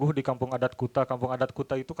 Tradisi nyuguh di Kampung Adat Kuta. Kampung Adat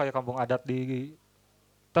Kuta itu kayak kampung adat di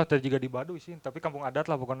juga di Baduy sih, tapi kampung adat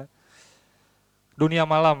lah pokoknya. Dunia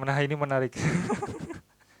malam, nah ini menarik.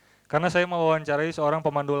 Karena saya mau wawancarai seorang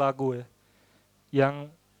pemandu lagu ya, yang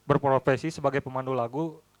berprofesi sebagai pemandu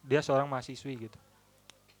lagu, dia seorang mahasiswi gitu.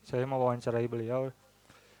 Saya mau wawancarai beliau.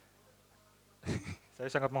 Saya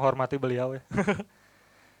sangat menghormati beliau ya.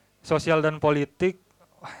 Sosial dan politik,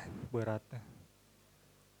 berat.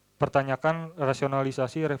 Pertanyakan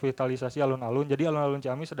rasionalisasi, revitalisasi alun-alun. Jadi alun-alun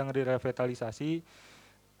Ciamis sedang direvitalisasi,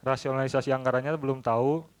 rasionalisasi anggarannya belum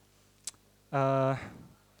tahu.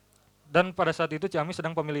 Dan pada saat itu Ciamis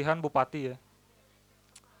sedang pemilihan bupati ya.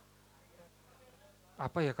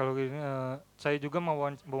 Apa ya kalau gini, saya juga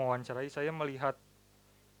mewawancarai, saya melihat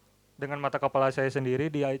dengan mata kepala saya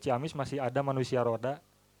sendiri di Ciamis masih ada manusia roda.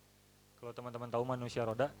 Kalau teman-teman tahu manusia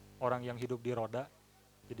roda, orang yang hidup di roda,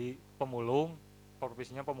 jadi pemulung,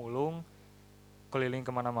 profesinya pemulung, keliling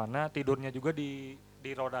kemana-mana, tidurnya juga di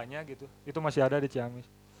rodanya gitu, itu masih ada di Ciamis.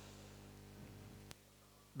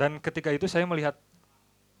 Dan ketika itu saya melihat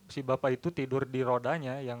si bapak itu tidur di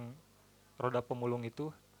rodanya, yang roda pemulung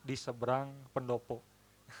itu di seberang pendopo.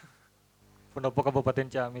 Pendopo Kabupaten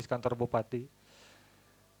Ciamis, kantor bupati.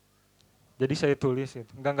 Jadi saya tulis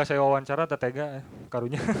gitu, enggak saya wawancara, tetega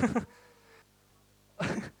karunya.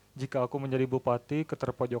 Jika aku menjadi bupati,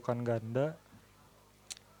 keterpojokan ganda.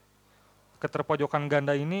 Keterpojokan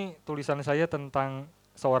ganda ini tulisan saya tentang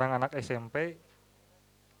seorang anak SMP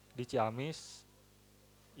di Ciamis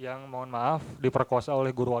yang mohon maaf diperkosa oleh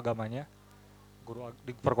guru agamanya.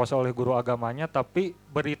 Diperkosa oleh guru agamanya, tapi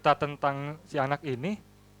berita tentang si anak ini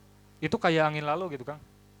itu kayak angin lalu gitu Kang.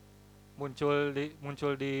 Muncul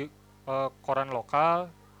di koran lokal,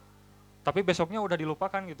 tapi besoknya udah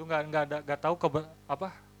dilupakan gitu, nggak tahu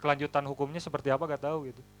kelanjutan hukumnya seperti apa, nggak tahu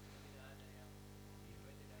gitu.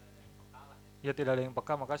 Ya tidak ada yang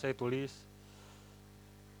peka, maka saya tulis.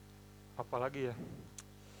 Apalagi ya,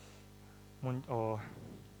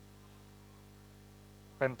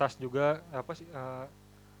 pentas juga apa sih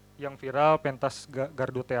yang viral, pentas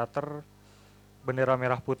gardu teater, bendera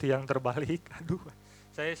merah putih yang terbalik. Aduh,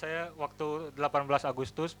 saya waktu 18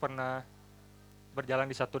 Agustus pernah berjalan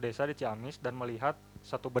di satu desa di Ciamis dan melihat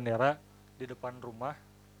satu bendera di depan rumah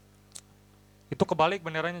itu kebalik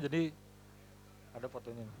benderanya, jadi ada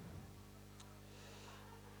fotonya.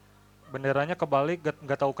 Benderanya kebalik,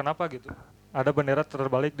 gak tahu kenapa gitu. Ada bendera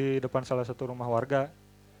terbalik di depan salah satu rumah warga.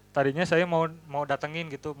 Tadinya saya mau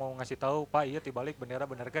datengin gitu, mau ngasih tahu, Pak iya dibalik bendera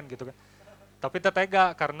bener kan gitu kan. Tapi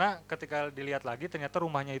tetega karena ketika dilihat lagi ternyata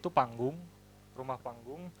rumahnya itu rumah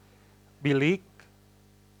panggung, bilik,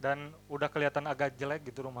 dan udah kelihatan agak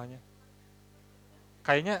jelek gitu rumahnya.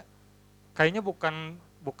 Kayaknya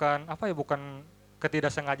bukan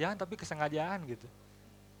ketidaksengajaan, tapi kesengajaan gitu.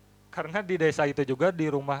 Karena di desa itu juga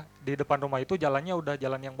di depan rumah itu jalannya udah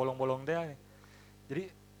jalan yang bolong-bolong deh. Jadi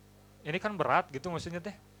ini kan berat gitu maksudnya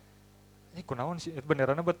teh. Ini kunaon sih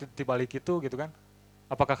benderana buat dibalik itu gitu kan.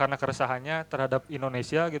 Apakah karena keresahannya terhadap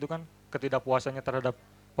Indonesia gitu kan, ketidakpuasannya terhadap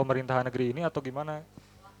pemerintahan negeri ini atau gimana.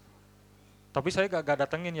 Tapi saya gak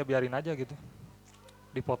datengin, ya biarin aja gitu.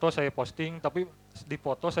 Di foto saya posting, tapi di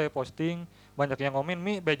foto saya posting banyak yang ngomen,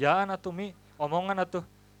 mi bejaan atuh mi, omongan atuh.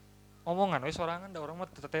 Omongan we sorangan da orang mah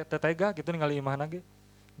tega gitu ningali imahna ge.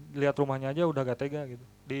 Lihat rumahnya aja udah gak tega gitu.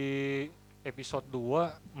 Di episode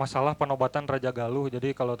 2 masalah penobatan Raja Galuh.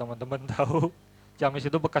 Jadi kalau teman-teman tahu, Ciamis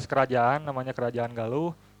itu bekas kerajaan namanya Kerajaan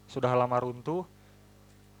Galuh, sudah lama runtuh.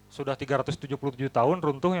 Sudah 377 tahun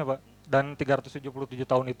runtuhnya, Pak. Dan 377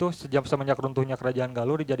 tahun itu semenjak runtuhnya Kerajaan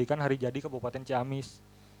Galuh dijadikan hari jadi Kabupaten Ciamis.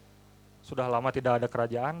 Sudah lama tidak ada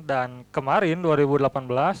kerajaan dan kemarin 2018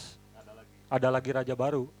 ada lagi raja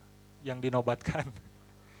baru yang dinobatkan.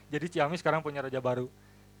 Jadi Ciamis sekarang punya raja baru.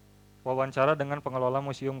 Wawancara dengan pengelola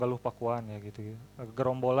Museum Galuh Pakuan ya gitu ya.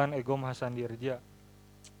 Gerombolan Egom Hasan Dirja.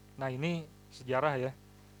 Nah, ini sejarah ya.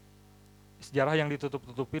 Sejarah yang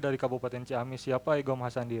ditutup-tutupi dari Kabupaten Ciamis. Siapa Egom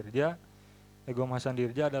Hasan Dirja? Egom Hasan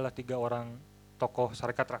Dirja adalah 3 orang tokoh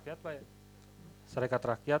Sarekat Rakyat, Pak ya. Sarekat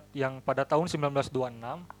Rakyat yang pada tahun 1926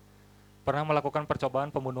 pernah melakukan percobaan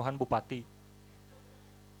pembunuhan Bupati.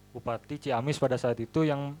 Bupati Ciamis pada saat itu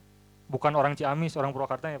yang bukan orang Ciamis, orang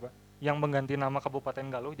Purwakarta ya Pak, yang mengganti nama Kabupaten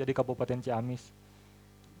Galuh jadi Kabupaten Ciamis.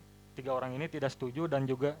 3 orang ini tidak setuju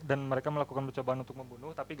dan mereka melakukan percobaan untuk membunuh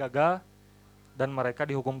tapi gagal dan mereka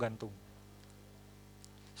dihukum gantung.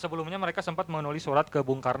 Sebelumnya mereka sempat menulis surat ke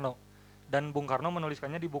Bung Karno dan Bung Karno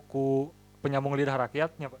menuliskannya di buku Penyambung Lidah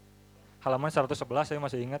Rakyatnya Pak. Halaman 111 saya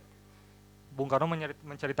masih ingat. Bung Karno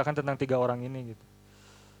menceritakan tentang 3 orang ini gitu.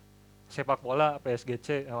 Sepak bola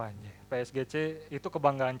PSGC, PSGC itu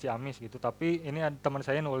kebanggaan Ciamis gitu. Tapi ini ada teman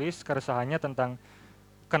saya nulis keresahannya tentang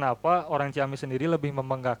kenapa orang Ciamis sendiri lebih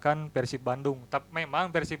membanggakan Persib Bandung. Tapi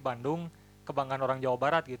memang Persib Bandung kebanggaan orang Jawa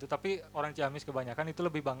Barat gitu. Tapi orang Ciamis kebanyakan itu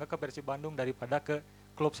lebih bangga ke Persib Bandung daripada ke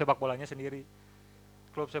klub sepak bolanya sendiri.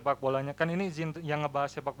 Klub sepak bolanya kan ini Jin yang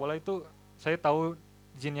ngebahas sepak bola itu, saya tahu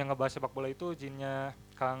Jin yang ngebahas sepak bola itu Jinnya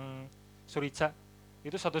Kang Surica.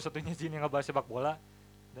 Itu satu-satunya Jin yang ngebahas sepak bola.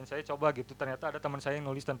 Dan saya coba gitu, ternyata ada teman saya yang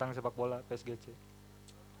nulis tentang sepak bola PSGC.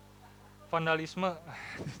 Vandalisme.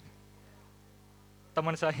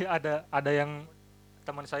 Teman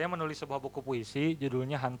saya menulis sebuah buku puisi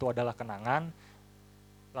judulnya Hantu Adalah Kenangan.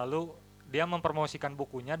 Lalu dia mempromosikan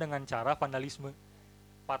bukunya dengan cara vandalisme.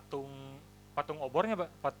 Patung obornya, Pak,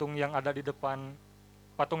 patung yang ada di depan,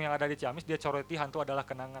 patung yang ada di Ciamis dia coreti Hantu Adalah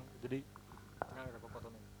Kenangan. Jadi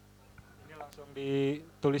ini langsung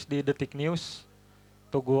ditulis di Detik News.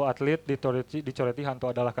 Tugu atlet dicoreti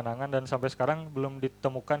Hantu Adalah Kenangan dan sampai sekarang belum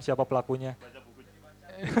ditemukan siapa pelakunya.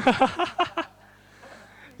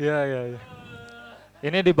 Ya.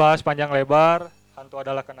 Ini dibahas panjang lebar, Hantu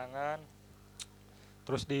Adalah Kenangan.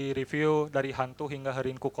 Terus di review dari hantu hingga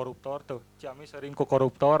herinku koruptor tuh. Ciamis herinku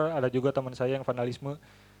koruptor, ada juga teman saya yang vandalisme.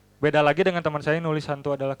 Beda lagi dengan teman saya yang nulis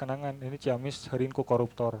Hantu Adalah Kenangan. Ini Ciamis herinku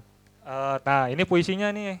koruptor. Nah, ini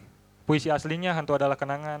puisinya nih. Puisi aslinya Hantu Adalah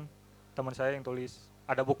Kenangan. Teman saya yang tulis.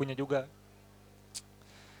 Ada bukunya juga.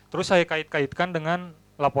 Terus saya kait-kaitkan dengan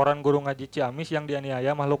laporan guru ngaji Ciamis yang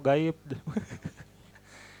dianiaya makhluk gaib.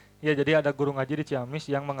 Ya, jadi ada guru ngaji di Ciamis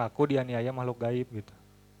yang mengaku dianiaya makhluk gaib gitu.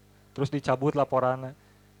 Terus dicabut laporannya.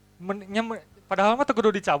 Padahal mah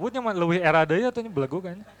kudu dicabutnya mah leuwih era deui atuh belagu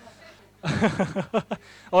kan.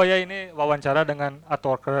 Oh ya, ini wawancara dengan art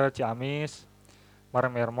worker Ciamis,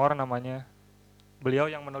 Marmermor namanya.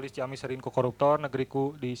 Beliau yang menulis Ciamis herinku koruptor,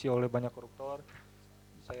 negeriku diisi oleh banyak koruptor.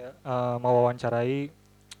 Saya mewawancarai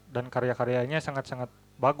dan karya-karyanya sangat-sangat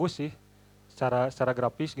bagus sih, secara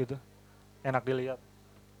grafis gitu, enak dilihat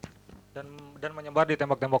dan menyebar di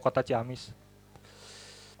tembok-tembok kota Ciamis.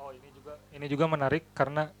 Oh, ini juga menarik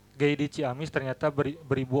karena gay di Ciamis ternyata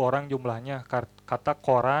beribu orang jumlahnya, kata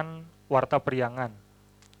koran Warta Priangan,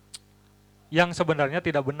 yang sebenarnya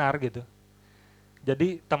tidak benar gitu.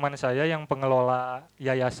 Jadi teman saya yang pengelola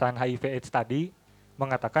yayasan HIV/AIDS tadi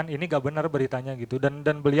mengatakan ini gak benar beritanya gitu, dan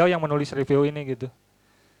beliau yang menulis review ini gitu,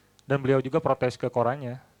 dan beliau juga protes ke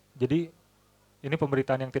korannya. Jadi ini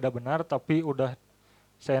pemberitaan yang tidak benar tapi udah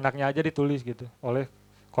seenaknya aja ditulis gitu oleh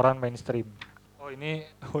koran mainstream. Oh ini,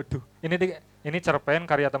 waduh, ini cerpen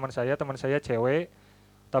karya teman saya cewek,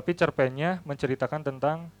 tapi cerpennya menceritakan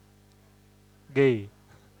tentang gay,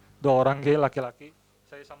 2 orang gay laki-laki.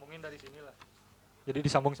 Saya sambungin dari sinilah, jadi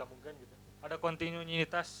disambung-sambungkan gitu. Ada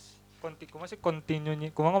kontinuitas.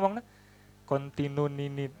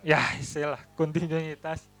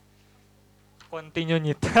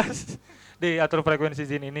 Kontinuitas diatur frekuensi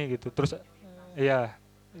zin ini gitu. Terus ya,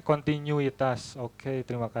 kontinuitas. Oke,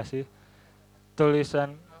 terima kasih.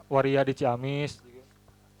 Tulisan waria di Ciamis,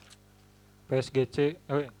 PSGC,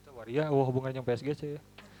 waria, hubungannya dengan PSGC ya.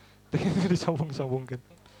 Disambung-sambungkan.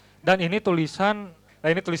 Dan ini tulisan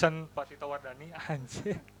Pak Tito Wardani,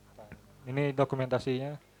 anjir. Ini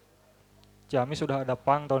dokumentasinya. Ciamis sudah ada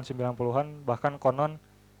punk tahun 90-an, bahkan konon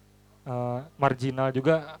Marginal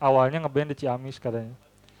juga awalnya ngeband di Ciamis katanya.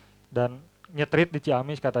 Dan nyetrit di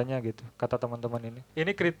Ciamis katanya gitu, kata teman-teman ini.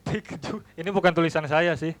 Ini kritik, ini bukan tulisan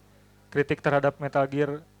saya sih. Kritik terhadap Metal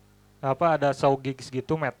Gear, ada show gigs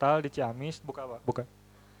gitu metal di Ciamis, bukan.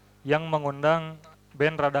 Yang mengundang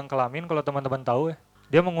band Radang Kelamin, kalau teman-teman tahu ya.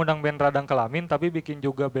 Dia mengundang band Radang Kelamin tapi bikin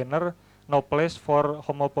juga banner no place for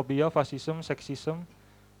homophobia, fascism, sexism.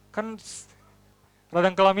 Kan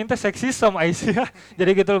Radang Kelamin teh seksisme Aisyah.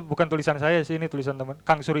 Jadi gitu, bukan tulisan saya sih, ini tulisan teman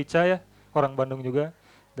Kang Surica ya, orang Bandung juga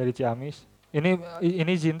dari Ciamis.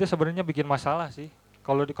 Ini Zin teh sebenarnya bikin masalah sih.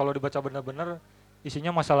 Kalau dibaca benar-benar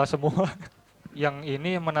isinya masalah semua. Yang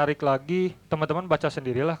ini menarik lagi, teman-teman baca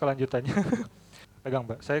sendirilah kelanjutannya. Pegang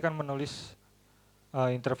Mbak, saya kan menulis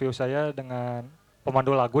interview saya dengan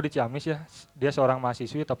pemandu lagu di Ciamis ya. Dia seorang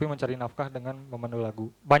mahasiswi tapi mencari nafkah dengan memandu lagu.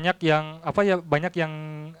 Banyak yang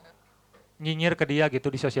nyinyir ke dia gitu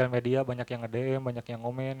di sosial media, banyak yang nge-DM, banyak yang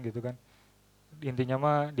ngomen gitu kan. Intinya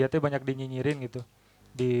mah dia tuh banyak dinyinyirin gitu.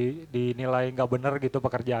 Dinilai nggak bener gitu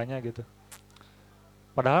pekerjaannya gitu.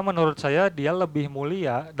 Padahal menurut saya dia lebih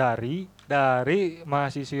mulia dari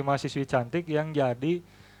mahasiswi-mahasiswi cantik yang jadi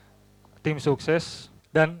tim sukses.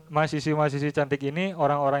 Dan mahasiswi-mahasiswi cantik ini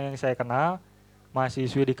orang-orang yang saya kenal,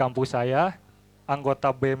 mahasiswi di kampus saya,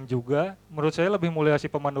 anggota BEM juga. Menurut saya lebih mulia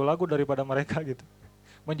si pemandu lagu daripada mereka gitu.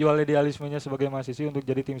 Menjual idealismenya sebagai mahasiswi untuk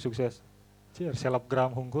jadi tim sukses. Cier,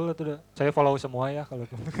 selebgram unggul itu saya follow semua ya kalau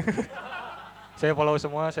saya follow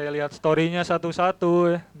semua, saya lihat story-nya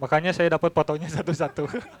satu-satu ya. Makanya saya dapat fotonya satu-satu.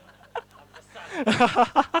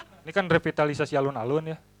 Ini kan revitalisasi alun-alun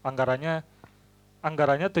ya. Anggarannya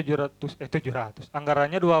 700.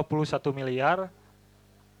 Anggarannya 21 miliar.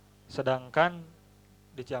 Sedangkan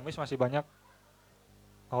di Ciamis masih banyak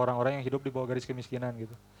orang-orang yang hidup di bawah garis kemiskinan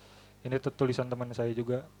gitu. Ini tulisan teman saya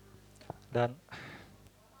juga. Dan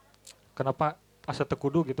kenapa Asa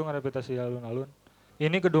Tekudu gitu ngerevitalisasi alun-alun.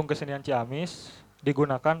 Ini gedung kesenian Ciamis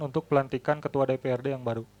digunakan untuk pelantikan ketua DPRD yang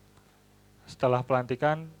baru. Setelah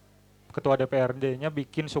pelantikan, ketua DPRD-nya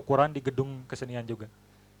bikin syukuran di gedung kesenian juga.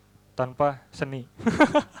 Tanpa seni.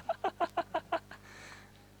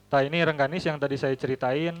 Nah ini Rengganis yang tadi saya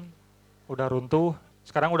ceritain udah runtuh.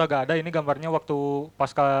 Sekarang udah gak ada, ini gambarnya waktu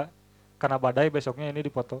pasca kena badai, besoknya ini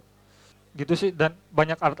dipoto. Gitu sih, dan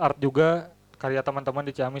banyak art-art juga karya teman-teman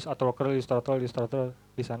di Ciamis, artworker, ilustrator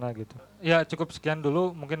di sana gitu. Ya cukup sekian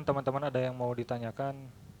dulu, mungkin teman-teman ada yang mau ditanyakan.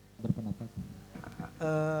 Berpendapat.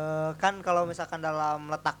 Kan kalau misalkan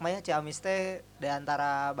dalam letak mah ya Ciamis teh di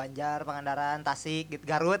antara Banjar, Pangandaran, Tasik, gitu,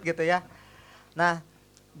 Garut gitu ya. Nah,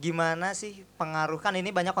 gimana sih pengaruh, kan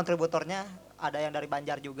ini banyak kontributornya, ada yang dari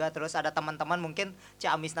Banjar juga, terus ada teman-teman mungkin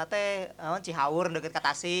Ciamis nate Cihaur deket ke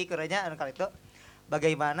Tasik, kurangnya kali itu.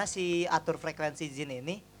 Bagaimana si atur frekuensi Zin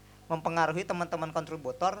ini mempengaruhi teman-teman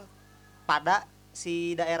kontributor pada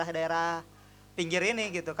si daerah-daerah pinggir ini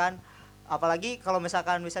gitu kan. Apalagi kalau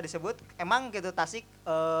misalkan bisa disebut emang gitu Tasik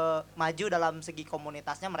maju dalam segi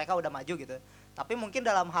komunitasnya, mereka udah maju gitu. Tapi mungkin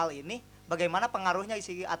dalam hal ini bagaimana pengaruhnya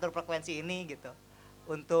si atur frekuensi ini gitu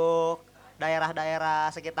untuk daerah-daerah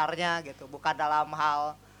sekitarnya gitu. Bukan dalam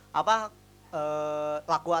hal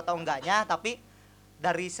laku atau enggaknya, tapi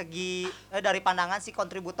dari segi dari pandangan si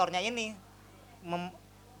kontributornya ini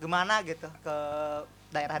gimana gitu ke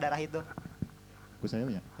daerah-daerah itu. Saya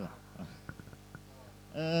ya.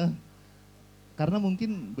 Karena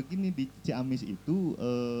mungkin begini, di Ciamis itu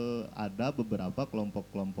ada beberapa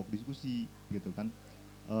kelompok-kelompok diskusi gitu kan.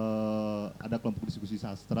 Ada kelompok diskusi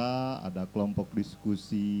sastra, ada kelompok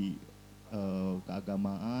diskusi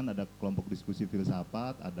keagamaan, ada kelompok diskusi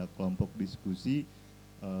filsafat, ada kelompok diskusi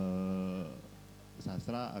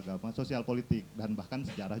sastra, agama, sosial politik, dan bahkan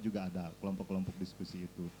sejarah juga ada kelompok-kelompok diskusi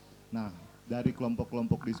itu. Nah, dari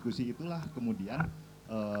kelompok-kelompok diskusi itulah kemudian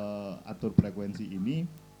atur frekuensi ini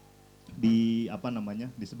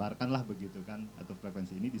disebarkanlah begitu kan, atur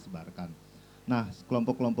frekuensi ini disebarkan. Nah,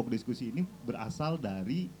 kelompok-kelompok diskusi ini berasal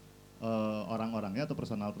dari orang-orangnya atau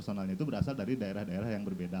personal-personalnya itu berasal dari daerah-daerah yang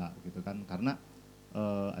berbeda gitu kan, karena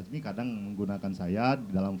Azmi kadang menggunakan saya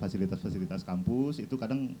di dalam fasilitas-fasilitas kampus itu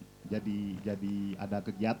kadang jadi ada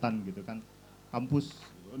kegiatan gitu kan. Kampus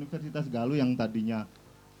Universitas Galuh yang tadinya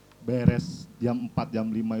beres jam 4, jam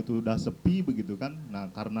 5 itu udah sepi begitu kan. Nah,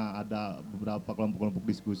 karena ada beberapa kelompok-kelompok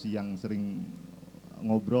diskusi yang sering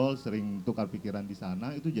ngobrol, sering tukar pikiran di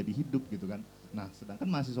sana, itu jadi hidup gitu kan. Nah, sedangkan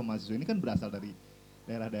mahasiswa-mahasiswa ini kan berasal dari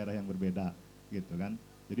daerah-daerah yang berbeda gitu kan.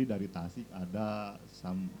 Jadi dari Tasik ada,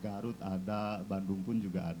 Garut ada, Bandung pun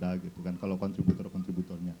juga ada gitu kan, kalau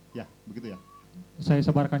kontributor-kontributornya. Ya, begitu ya. Saya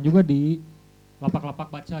sebarkan juga di lapak-lapak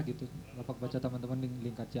baca gitu. Lapak baca teman-teman di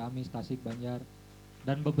lingkar Ciamis, Tasik, Banjar.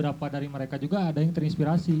 Dan beberapa dari mereka juga ada yang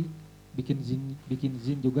terinspirasi bikin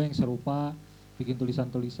zin juga yang serupa, bikin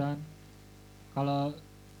tulisan-tulisan. Kalau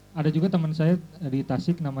ada juga teman saya di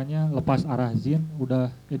Tasik namanya Lepas Arah Zin,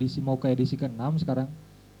 udah mau ke edisi ke-6 sekarang.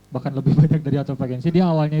 Bahkan lebih banyak dari atur frekuensi.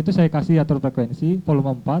 Dia awalnya itu saya kasih atur frekuensi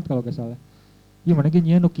volume 4 kalau nggak salah. Gimana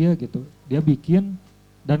gini Nukia gitu. Dia bikin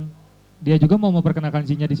dan dia juga mau memperkenalkan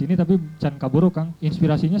zinnya di sini, tapi can kaburu Kang.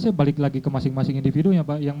 Inspirasinya saya balik lagi ke masing-masing individu ya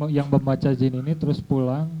Pak, yang membaca zin ini terus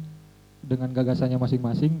pulang dengan gagasannya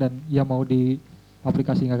masing-masing dan ya mau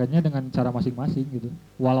diaplikasikannya dengan cara masing-masing gitu.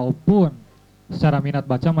 Walaupun secara minat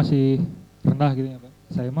baca masih rendah gitu ya Pak.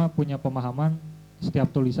 Saya mah punya pemahaman setiap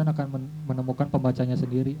tulisan akan menemukan pembacanya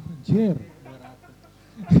sendiri. Anjir.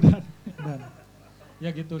 dan, ya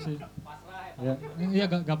gitu sih. Ya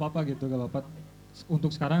gak apa-apa gitu, gak apa-apa.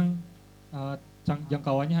 Untuk sekarang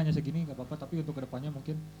jangkauannya hanya segini gak apa-apa, tapi untuk kedepannya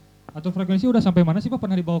mungkin. Atur frekuensi udah sampai mana sih Pak?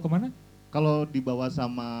 Pernah dibawa kemana? Kalau dibawa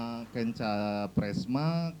sama Kenca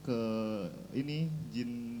Presma ke ini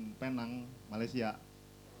Jin Penang Malaysia,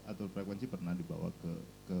 atur frekuensi pernah dibawa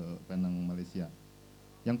ke Penang Malaysia.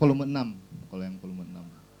 Yang volume 6, kalau yang volume 6.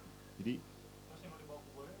 Jadi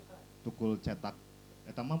tukul cetak.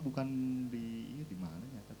 Mah bukan di mana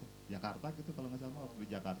ya? Jakarta gitu kalau nggak salah, waktu di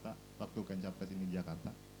Jakarta, waktu Kencapres ini di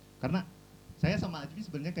Jakarta. Karena saya sama Ajmi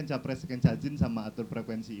sebenarnya Kencapres, Kencajin sama atur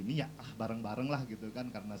frekuensi ini ya bareng-bareng lah gitu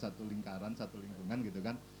kan, karena satu lingkaran, satu lingkungan gitu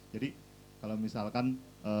kan. Jadi kalau misalkan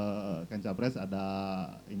Kencapres ada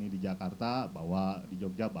ini di Jakarta, bawa di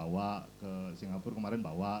Jogja, bawa ke Singapura kemarin,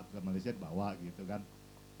 bawa ke Malaysia, bawa gitu kan.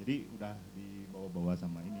 Jadi udah dibawa-bawa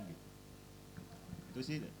sama ini gitu. Itu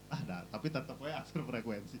sih tapi tetap aja atur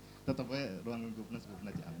frekuensi, tetap aja ruang lingkupnya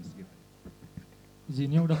Ciamis gitu.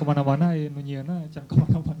 Zinnya udah kemana-mana, nunyiana can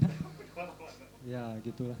kemana-mana. Ya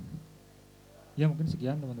gitulah. Ya mungkin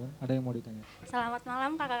sekian teman-teman. Ada yang mau ditanya? Selamat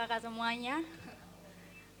malam kakak-kakak semuanya.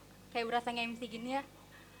 Kayak berasa nge-MC gini ya.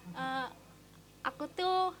 Aku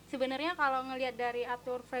tuh sebenarnya kalau ngelihat dari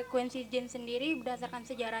atur frekuensi Jin sendiri berdasarkan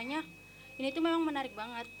sejarahnya, ini tuh memang menarik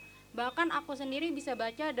banget. Bahkan aku sendiri bisa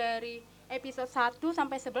baca dari episode 1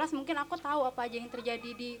 sampai 11, mungkin aku tahu apa aja yang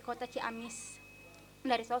terjadi di kota Ciamis.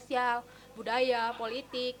 Dari sosial, budaya,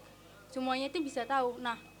 politik, semuanya itu bisa tahu.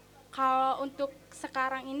 Nah, kalau untuk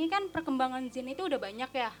sekarang ini kan perkembangan zin itu udah banyak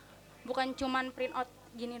ya. Bukan cuman print out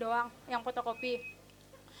gini doang, yang fotokopi.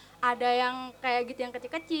 Ada yang kayak gitu yang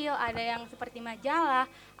kecil-kecil, ada yang seperti majalah,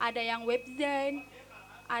 ada yang webzine,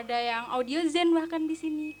 ada yang audio zen bahkan di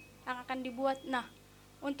sini yang akan dibuat. Nah,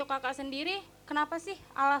 untuk kakak sendiri, kenapa sih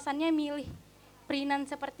alasannya milih printan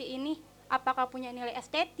seperti ini? Apakah punya nilai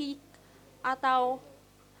estetik atau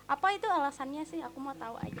apa itu alasannya sih? Aku mau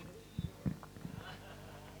tahu aja.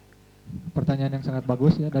 Pertanyaan yang sangat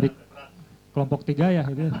bagus ya dari kelompok 3 ya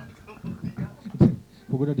itu.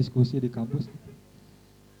 Gue udah diskusi di kampus.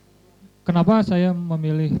 Kenapa saya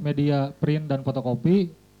memilih media print dan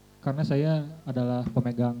fotokopi? Karena saya adalah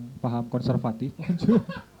pemegang paham konservatif.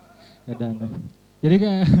 Ya, dan jadi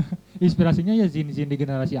kayak inspirasinya ya zin-zin di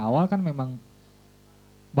generasi awal kan memang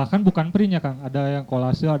bahkan bukan print ya Kang, ada yang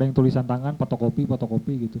kolase, ada yang tulisan tangan, fotokopi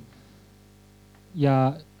gitu.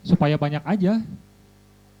 Ya supaya banyak aja,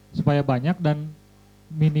 supaya banyak dan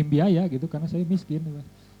minim biaya gitu karena saya miskin,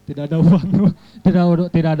 tidak ada uang,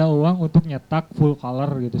 tidak ada uang untuk nyetak full color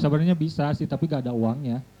gitu. Sebenarnya bisa sih tapi gak ada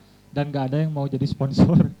uangnya dan gak ada yang mau jadi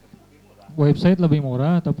sponsor. Website lebih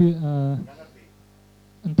murah tapi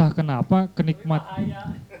entah kenapa kenikmat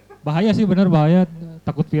bahaya sih bener bahaya,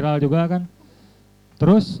 takut viral juga kan.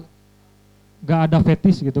 Terus gak ada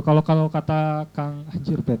fetis gitu. Kalau kata Kang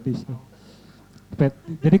anjir fetis.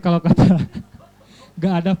 Jadi kalau kata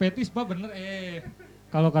gak ada fetis Pak bener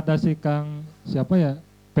kalau kata si Kang siapa ya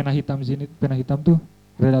pena hitam tuh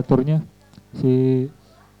redakturnya si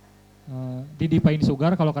Didi Pain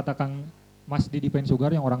Sugar, kalau kata Kang Mas Didi Pain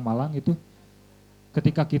Sugar yang orang Malang itu,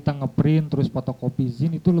 ketika kita ngeprint terus fotokopi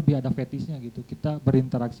zin itu lebih ada fetisnya gitu. Kita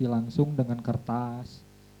berinteraksi langsung dengan kertas,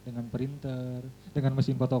 dengan printer, dengan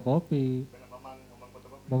mesin fotokopi.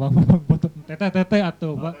 Mamang foto tete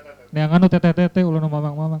atuh Pak. Neangan tete ulun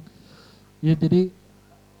mamang. Ya jadi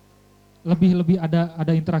lebih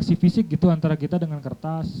ada interaksi fisik gitu antara kita dengan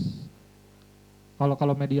kertas.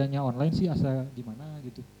 Kalau medianya online sih asa gimana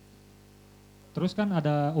gitu. Terus kan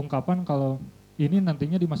ada ungkapan kalau ini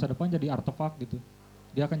nantinya di masa depan jadi artefak gitu.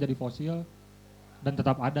 Dia akan jadi fosil dan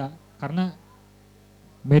tetap ada karena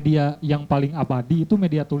media yang paling abadi itu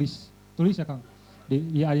media tulis ya Kang.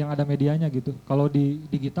 Yang ada medianya gitu. Kalau di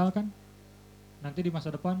digital kan nanti di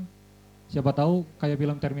masa depan siapa tahu kayak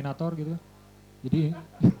film Terminator gitu. Jadi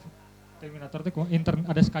Terminator itu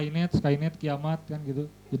ada Skynet kiamat kan gitu.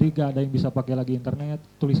 Jadi gak ada yang bisa pakai lagi internet,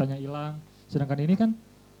 tulisannya hilang, Sedangkan ini kan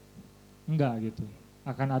enggak gitu.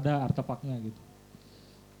 Akan ada artefaknya gitu.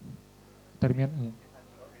 Termin ya.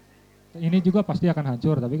 Ini juga pasti akan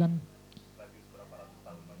hancur, tapi kan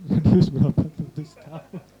radius berapa ratus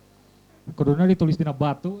tahun. Kuduna ditulis di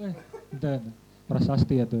batu dan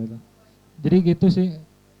prasasti ya tuh. Jadi gitu sih.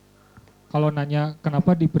 Kalau nanya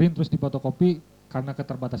kenapa di print terus difotokopi, karena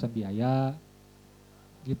keterbatasan biaya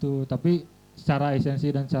gitu. Tapi secara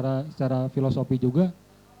esensi dan secara filosofi juga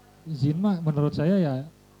zin mah menurut saya ya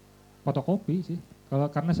fotokopi sih. Kalau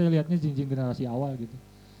karena saya lihatnya zin generasi awal gitu.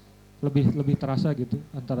 Lebih terasa gitu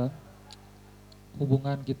antara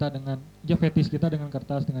hubungan kita dengan fetish kita dengan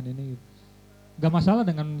kertas dengan ini gitu. Gak masalah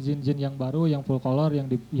dengan zin yang baru yang full color yang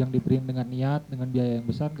di print dengan niat dengan biaya yang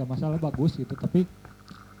besar, gak masalah, bagus gitu. Tapi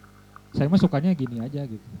saya mah sukanya gini aja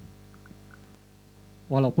gitu.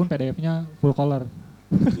 Walaupun PDF-nya full color.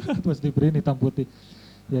 Terus di print hitam putih.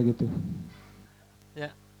 Ya gitu.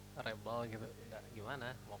 Ya, rebel gitu. Nggak,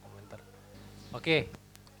 gimana mau komentar. Oke,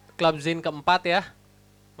 Club Zin keempat ya.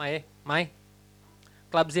 Mai.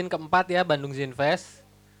 Club Zin keempat ya, Bandung Zin Fest.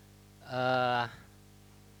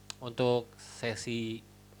 Untuk sesi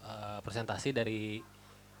presentasi dari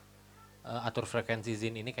atur frekuensi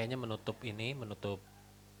Zin ini kayaknya menutup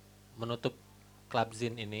Club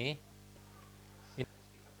Zin ini.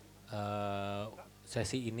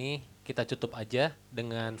 Sesi ini kita tutup aja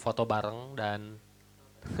dengan foto bareng dan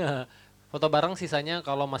foto bareng, sisanya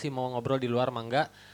kalau masih mau ngobrol di luar mangga.